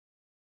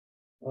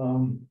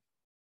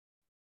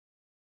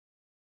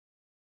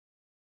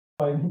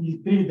these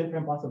 3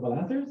 different possible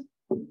answers.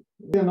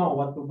 We didn't know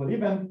what to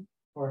believe in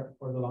for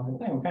the longest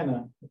time. We kind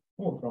of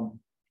moved from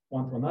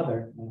one to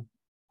another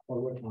while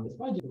working on this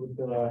project with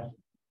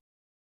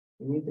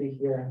Dmitrii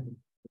here.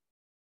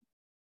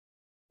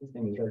 This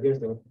name is right here,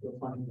 so we'll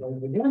find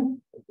it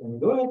again. When we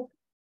do it,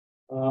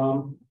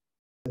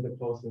 the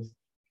closest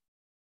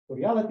to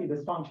reality.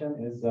 This function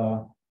is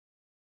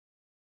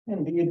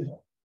indeed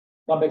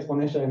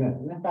sub-exponential in n.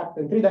 And in fact,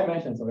 in 3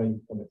 dimensions already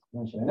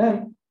sub-exponential in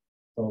n.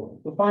 So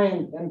to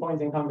find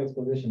endpoints in convex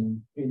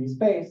position in 3D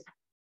space,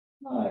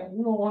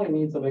 you don't only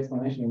need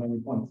sub-exponentially many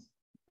points.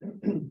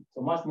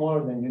 So much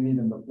more than you need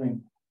in the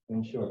plane to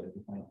ensure that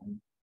you find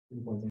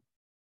endpoints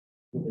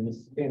in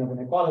this chain of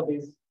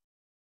inequalities.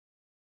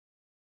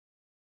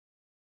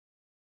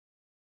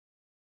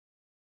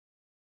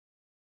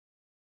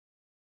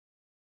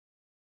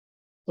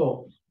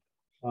 So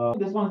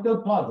this one's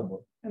still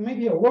plausible. And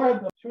maybe a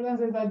word, short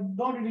answer is I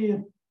don't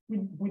really,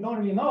 we don't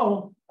really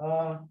know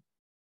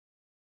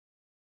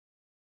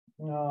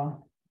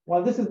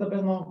while this is the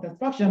best known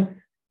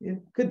construction, it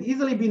could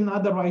easily be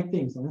not the right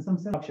thing. So in some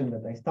construction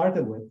that I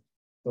started with,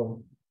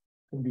 so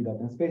it could be that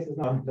in space is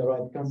not the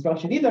right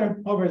construction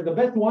either. However, it's the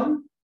best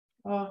one.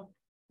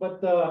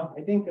 But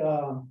I think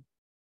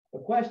the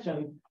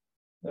question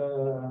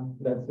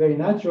that's very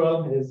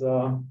natural is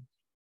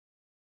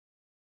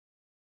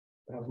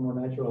perhaps more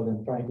natural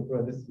than trying to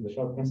put this to the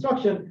short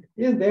construction.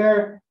 Is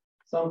there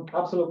some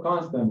absolute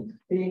constant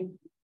T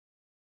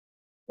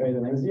greater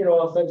than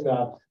 0 such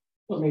that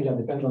those measure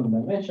depends on the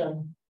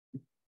dimension?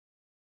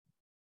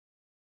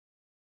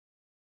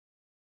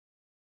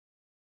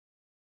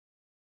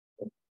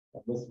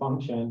 This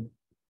function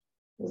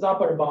is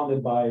upper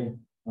bounded by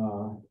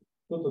 2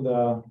 to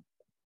the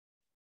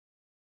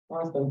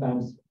constant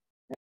times.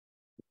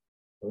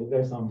 So is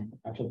there some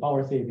actual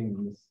power saving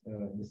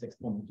in this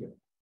exponent here?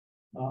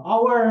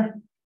 Our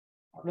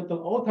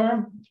little O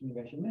term, which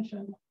maybe I should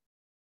mention,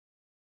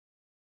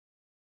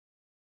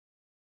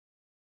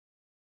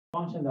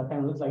 function that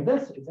kind of looks like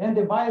this. It's n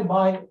divided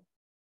by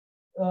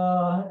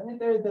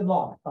iterated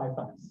log 5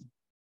 times.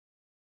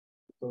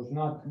 So it's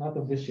not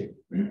of this shape.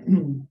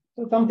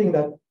 So something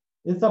that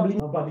is sublinear.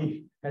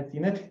 Nobody had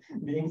seen it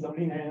being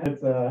sublinear.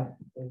 It's a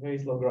very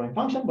slow growing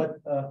function, but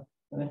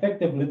an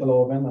effective little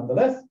O of n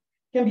nonetheless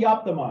can be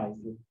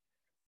optimized with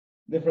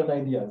different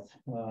ideas.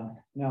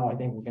 Now I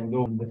think we can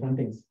do different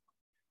things.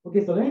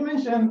 Okay, so let me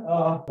mention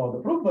about the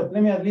proof, but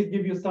let me at least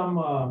give you some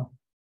of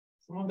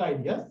the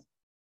ideas.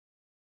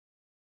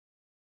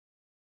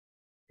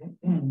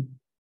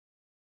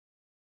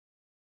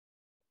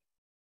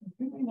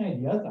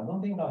 Ideas. I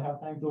don't think I'll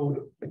have time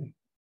to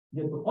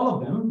get to all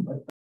of them, but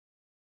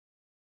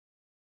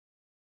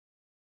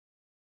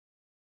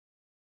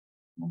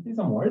I'll see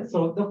some words.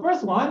 So the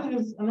first one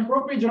is an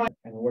appropriate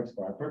generalization, and it works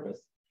for our purpose.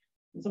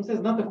 In some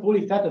sense, not a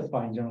fully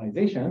satisfying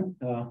generalization,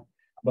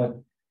 but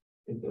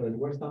it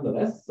works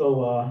nonetheless.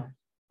 So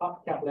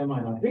capital M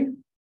minus 3.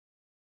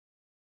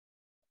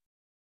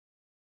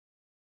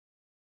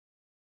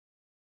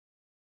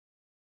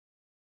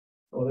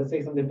 So let's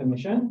say some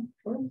definition.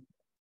 Sure.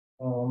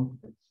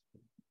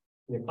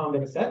 The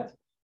convex set.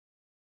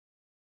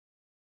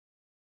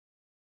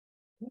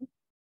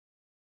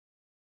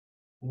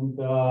 And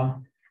so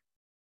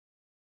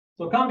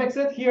convex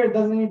set here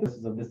doesn't need this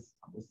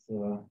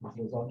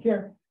result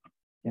here.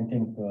 You can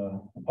think a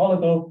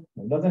polytope.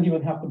 It doesn't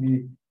even have to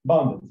be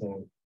bounded.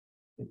 So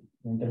it's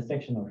the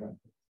intersection of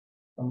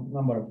some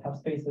number of half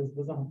spaces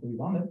doesn't have to be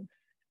bounded.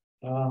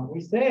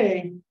 We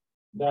say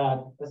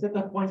that a set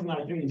of points in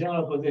our tree in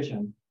general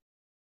position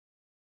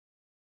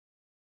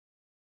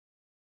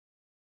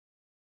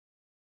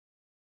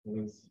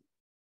is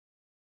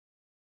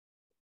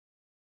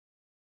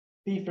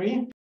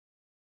P3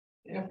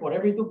 if for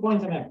every 2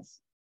 points in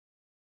X,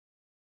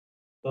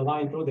 the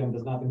line through them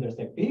does not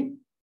intersect P.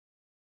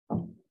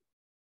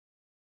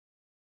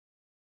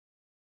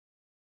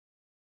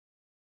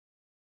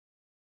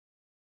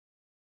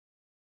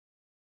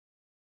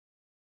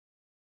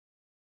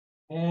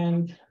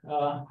 And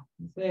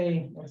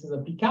say X is a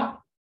P cap.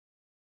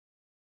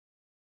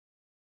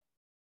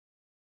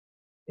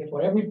 If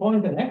for every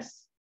point in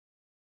X,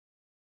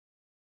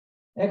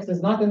 X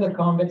is not in the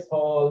convex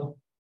hall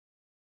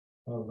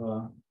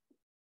of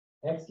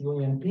X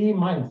union P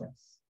minus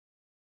X.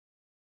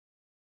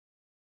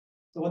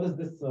 So what does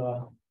this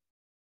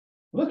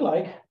look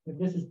like? If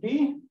this is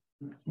P,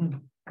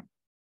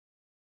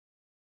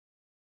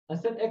 I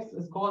said X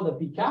is called a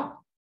P cap.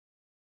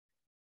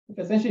 It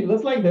essentially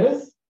looks like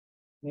this.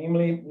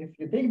 Namely, if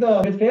you take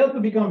if it failed to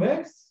be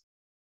convex,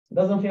 it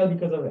doesn't fail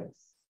because of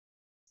X.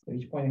 So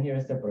each point in here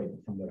is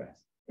separated from the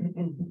rest.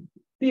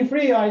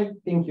 P3, I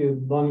think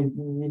you don't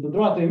need to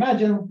draw to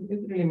imagine.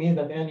 It really means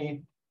that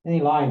any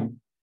line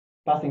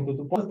passing to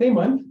 2 points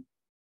statement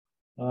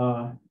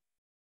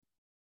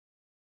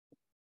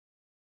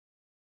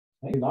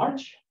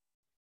large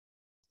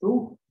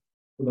 2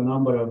 to the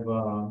number of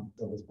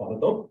this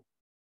polytope,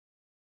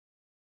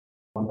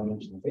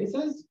 one-dimensional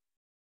faces.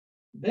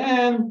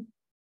 Then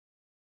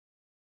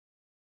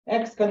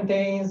X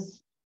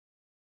contains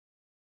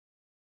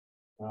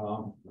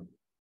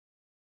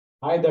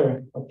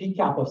either a P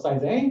cap of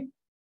size A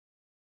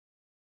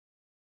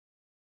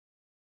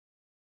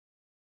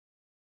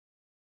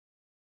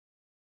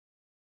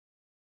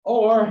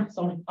or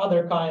some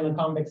other kind of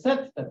convex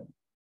set that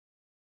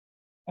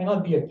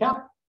cannot be a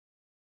cap,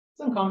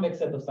 some convex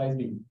set of size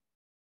B.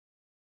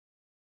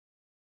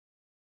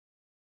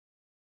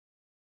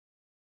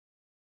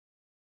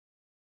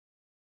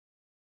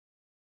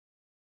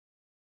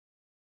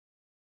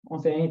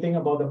 Won't say anything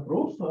about the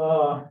proof.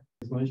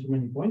 Just mentioned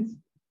many points.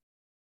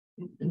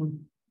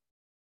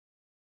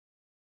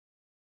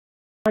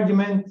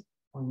 Argument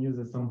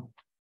uses some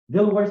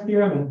Dilworth's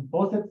theorem and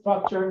poset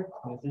structure.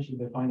 I essentially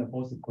define a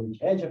poset for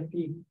each edge of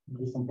P,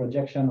 do some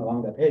projection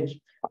along that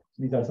edge.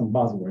 These are some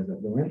buzzwords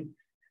that go in.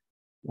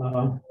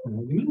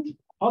 Argument.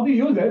 How do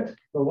you use it?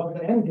 So what's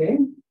the end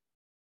game?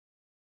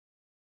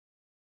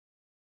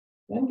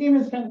 The end game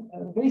is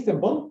very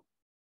simple.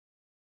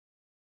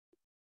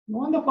 You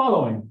want the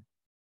following.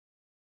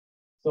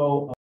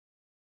 So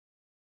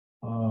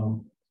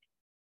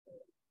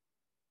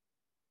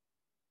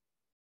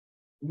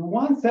You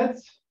want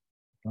sets,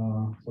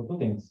 so two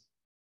things.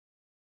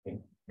 Okay.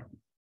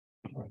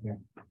 Right here.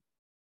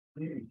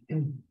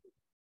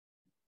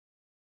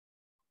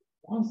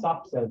 One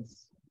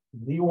subsets,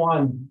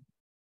 Z1,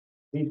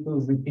 Z2,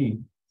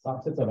 Zp,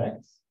 subsets of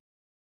X.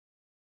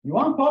 You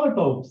want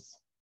polytopes.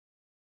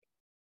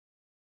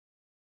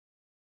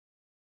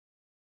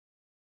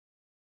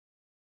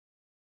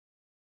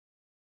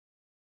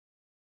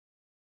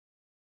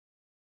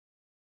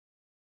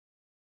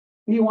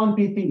 P1,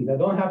 Pt, that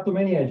don't have too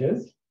many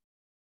edges,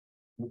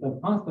 with a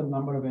constant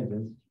number of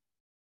edges.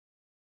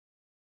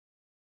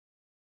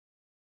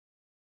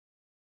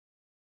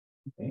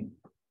 Okay.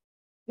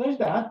 Such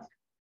that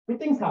two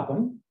things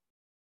happen.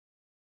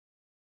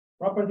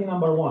 Property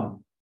number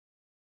one,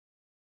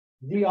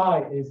 Zi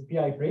is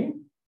Pi free.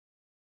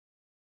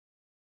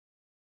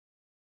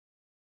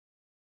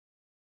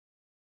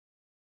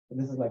 So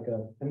this is like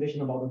a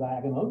condition about the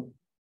diagonal.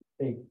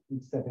 Take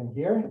each set in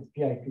here, it's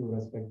Pi free with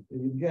respect.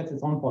 It gets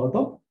its own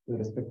polytope with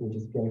respect to which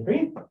is Pi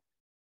free.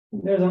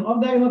 There's an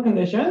off-diagonal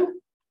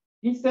condition.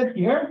 Each set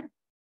here,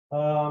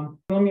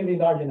 nominally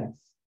large in X.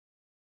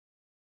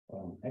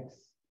 X,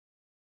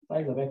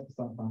 size of X to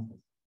some constant.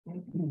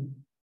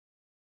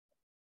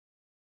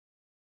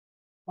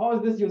 How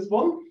is this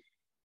useful?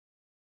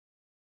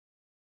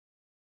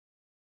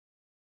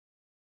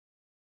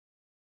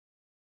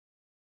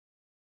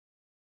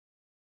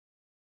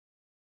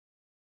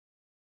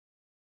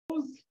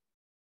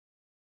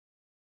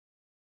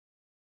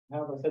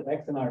 Have a set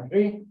X in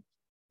R3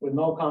 with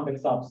no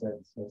convex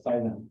subsets of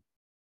size n.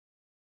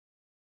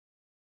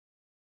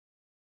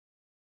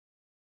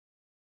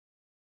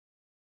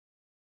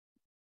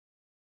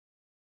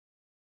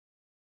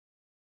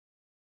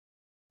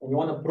 And you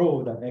want to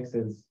prove that X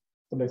is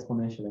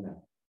sub-exponential in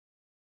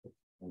F.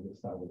 And you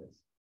start with this.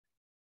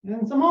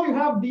 And somehow you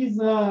have these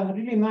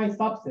really nice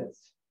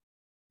subsets.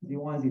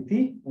 Z1,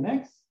 Zt in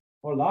X,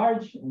 or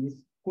large, and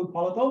these good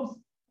polytopes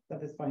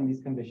satisfying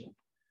this condition.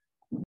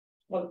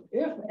 Well,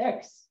 if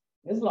X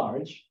is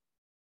large,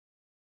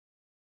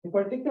 in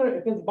particular,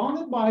 if it's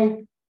bounded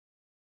by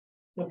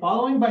the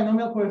following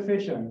binomial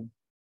coefficient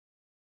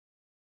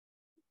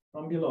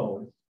from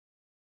below,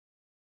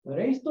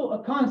 raised to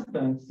a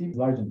constant C is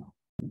large enough.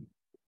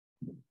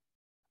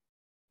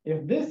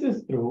 If this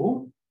is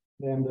true,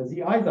 then the Zi's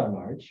are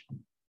large.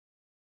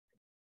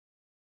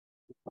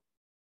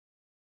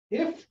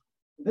 If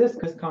this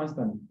is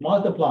constant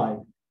multiplied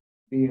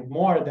be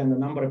more than the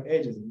number of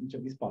edges in each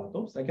of these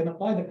polytopes, I can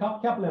apply the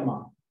cap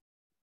lemma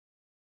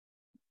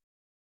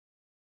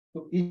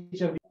to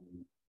each of these.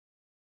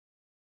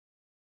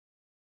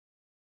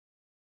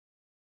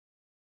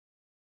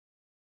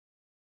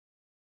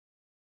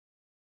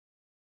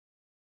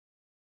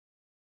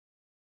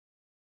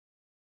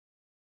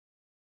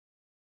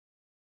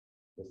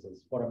 This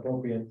is for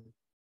appropriate.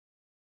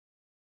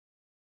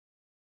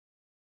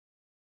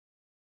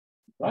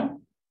 Right?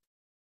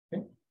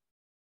 Okay.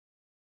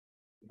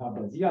 We have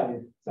the Zi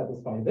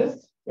satisfy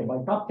this. So by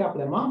cap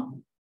lemma,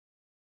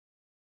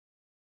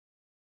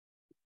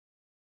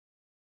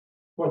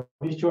 for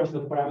these choices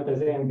of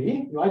parameters A and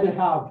B, you either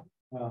have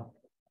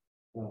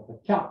the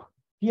cap,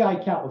 Pi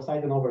cap of psi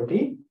n over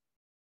D,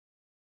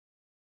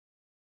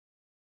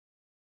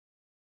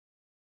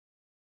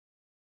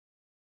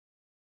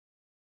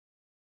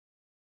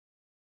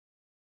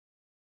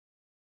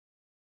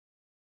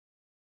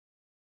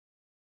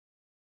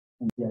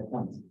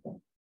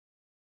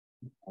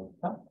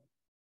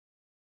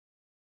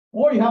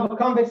 or you have a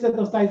convex set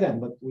of size n,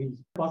 but with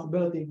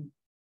possibility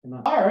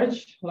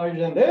larger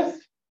than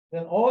this,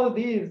 then all of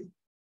these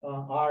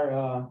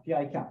are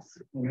Pi caps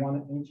in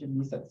each of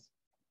these sets.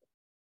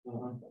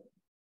 So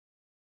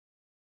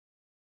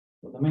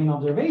the main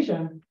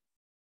observation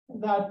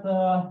is that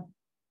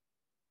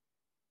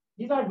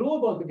these are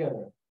gluable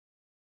together.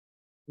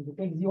 If you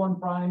take Z1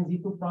 prime,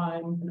 Z2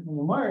 prime, and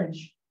you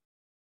merge,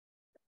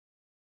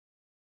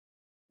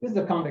 this is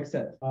a convex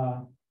set.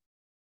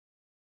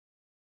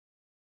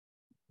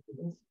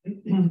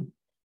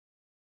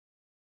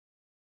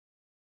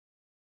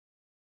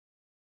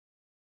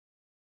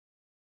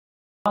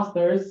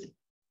 Clusters.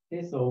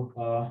 Okay, so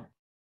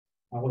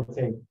I would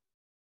say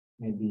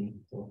maybe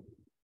so.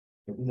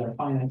 If these are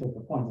finite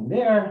points in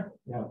there,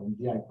 you have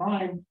Zi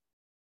prime,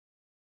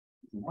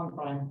 Z1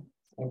 prime,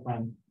 Psi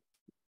prime.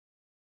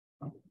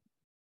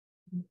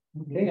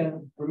 Okay,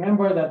 and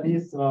remember that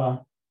these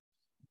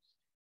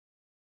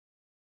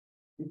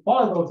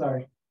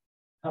polytopes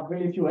have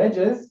really few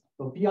edges.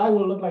 So Pi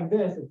will look like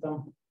this. It's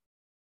some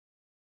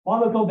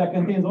polytope that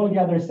contains all the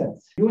other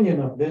sets. Union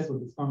of this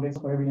with this convex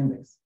for every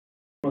index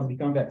must be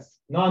convex.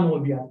 None will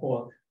be at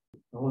fault.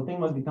 The whole thing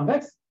must be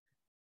convex.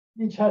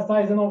 Each has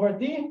size n over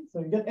t,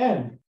 so you get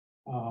n.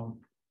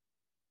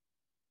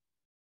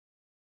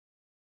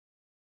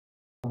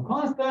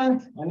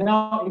 Constant, and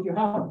now if you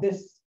have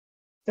this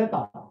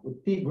setup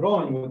with t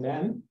growing with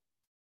n,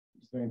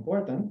 it's very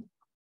important.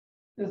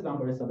 This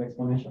number is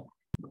sub-exponential.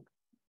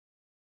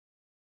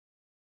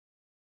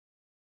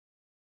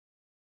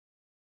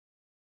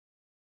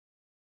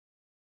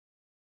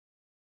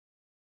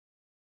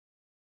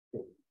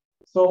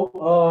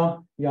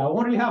 So yeah, I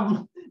won't really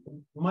have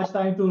much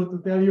time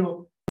to tell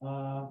you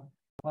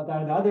what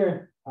are the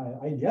other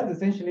ideas.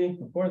 Essentially,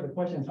 of course, the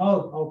question is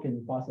how can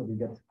you possibly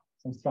get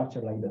some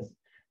structure like this?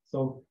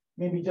 So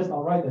maybe just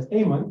I'll write a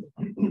statement.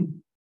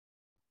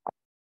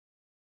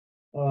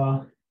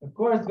 Of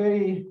course,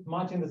 very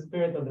much in the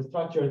spirit of the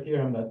structure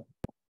theorem that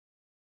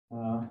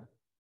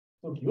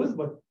took use,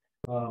 but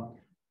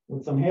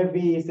with some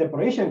heavy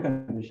separation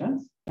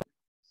conditions.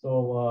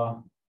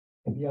 So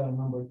idea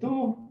number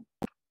 2,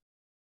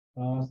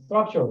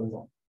 structural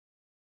result.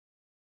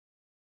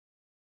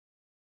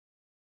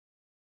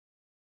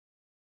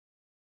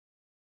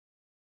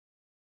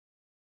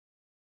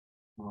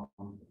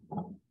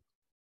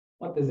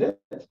 What is it?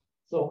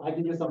 So I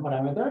give you some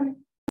parameter,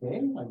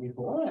 okay, like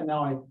before, and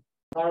now I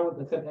start with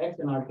the set x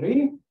in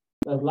R3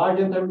 that's large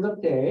in terms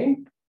of k.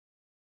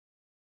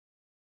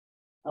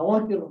 I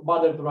want to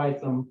bother to write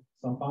some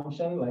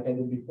function like I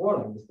did before,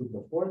 like this to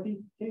the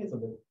 40. Okay, it's a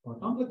bit more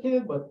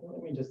complicated, but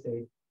let me just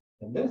say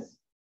like this.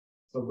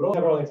 So grow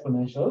several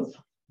exponentials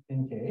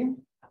in k.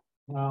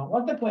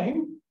 What's the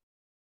claim?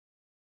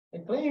 The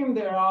claim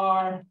there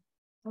are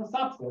some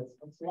subsets.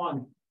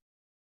 X1,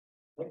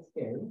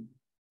 xk,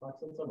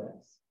 subsets of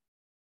x,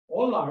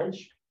 all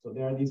large. So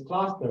there are these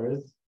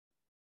clusters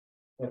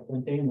that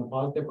contain a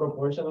positive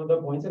proportion of the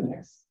points in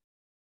x.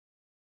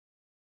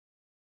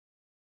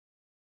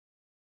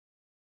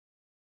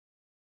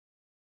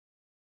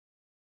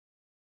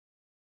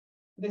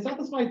 They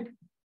satisfy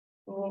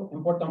 2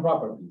 important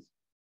properties.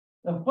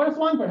 The first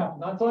one, perhaps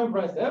not so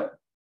impressive.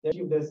 They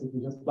achieve this if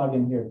you just plug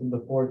in here to the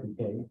 40k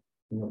and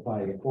you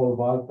apply a full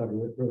volta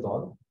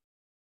result.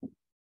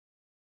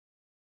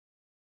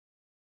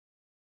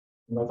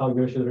 And that's how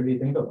you should really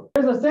think of it.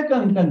 There's a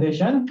second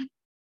condition,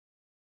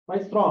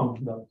 quite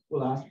strong, that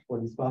will ask for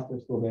these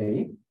clusters to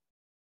obey.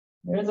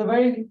 There's a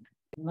very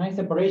nice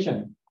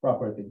separation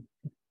property.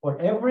 For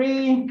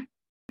every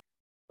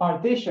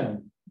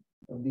partition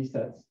of these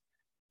sets,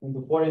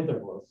 into 4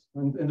 intervals,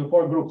 into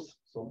 4 groups.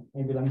 So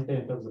maybe let me say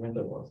in terms of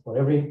intervals. For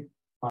every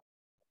part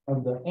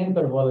of the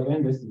interval of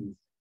indices,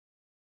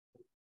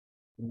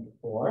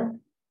 4,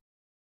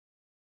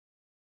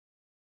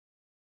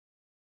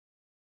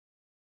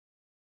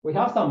 we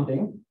have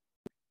something.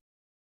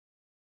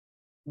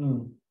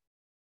 Okay,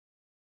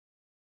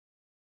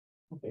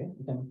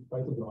 we can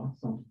try to draw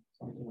something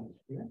like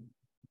here.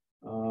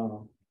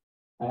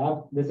 I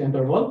have this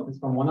interval. It's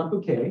from 1 up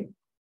to k.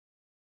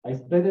 I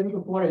split it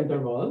into 4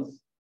 intervals.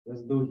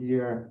 Let's do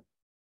here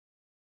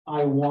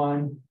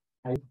I1,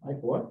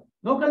 I4.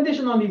 No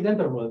condition on these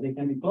intervals. They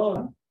can be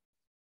closed.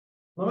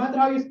 No matter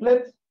how you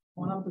split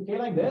 1 up to k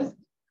like this,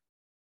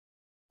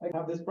 I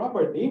have this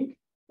property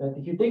that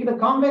if you take the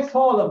convex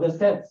whole of the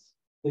sets,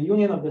 the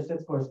union of the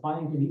sets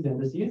corresponding to these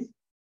indices,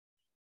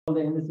 all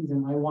the indices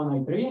in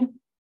I1, I3,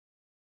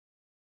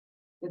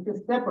 it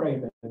is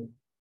separated.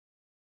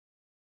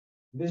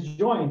 This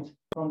joint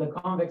from the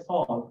convex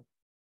whole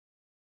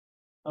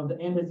of the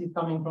indices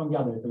coming from the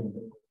other 2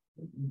 intervals.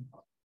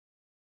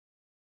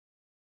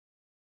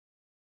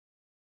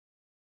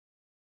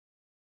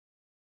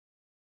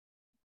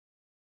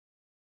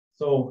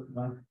 So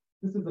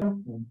this is the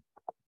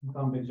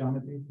convex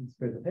geometry. It's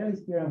called the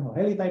Helly's theorem or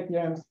Helly type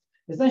theorems.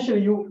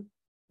 Essentially,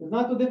 it's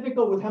not too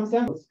difficult with Ham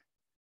samples.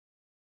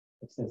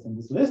 It says in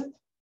this list.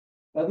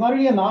 That's not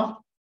really enough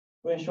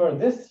to ensure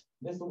this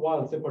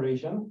wild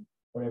separation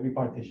for every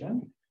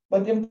partition.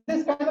 But if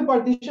this kind of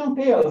partition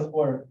fails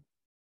for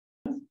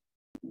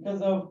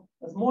because of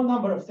a small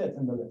number of sets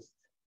in the list,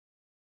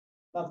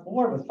 not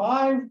 4 but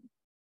 5.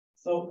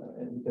 So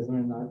because we're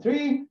not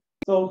 3,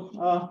 so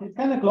it's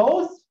kind of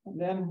close. And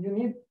then you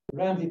need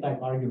Ramsey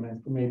type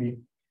arguments to maybe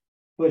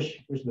push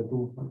the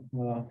two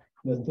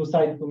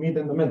sides to meet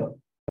in the middle.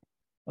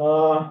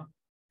 So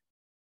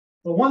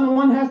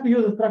one has to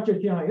use a structure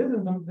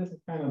theorem. This is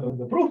kind of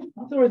the proof.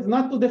 Afterwards, it's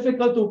not too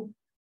difficult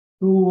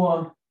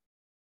to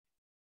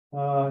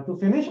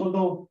finish,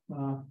 although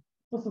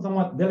this is a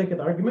somewhat delicate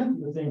argument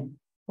using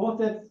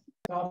Pohoata,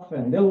 Koff,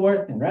 and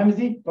Dilworth, and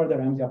Ramsey for the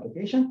Ramsey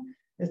application.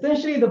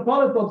 Essentially, the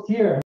polytopes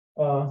here.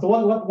 So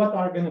what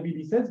are going to be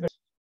these sets?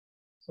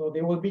 So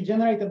they will be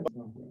generated by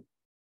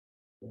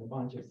a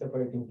bunch of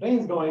separating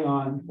planes going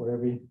on for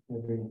every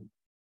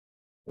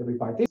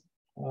partition.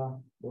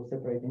 Those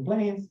separating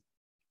planes,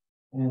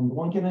 and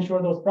one can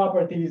ensure those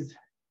properties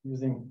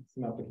using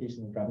some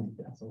application of gravity.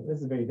 So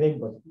this is very vague,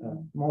 but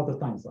most of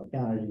the time, so I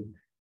can't really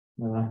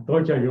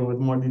torture you with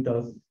more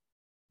details.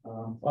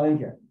 All in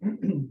here.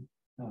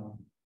 Okay.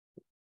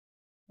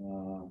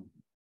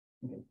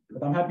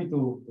 But I'm happy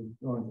to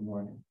go into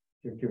more if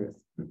you're curious.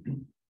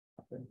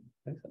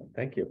 Excellent.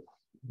 Thank you.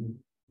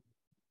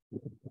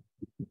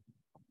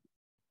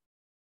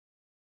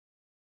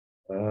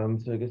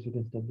 So I guess we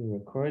can stop the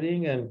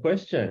recording and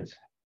questions.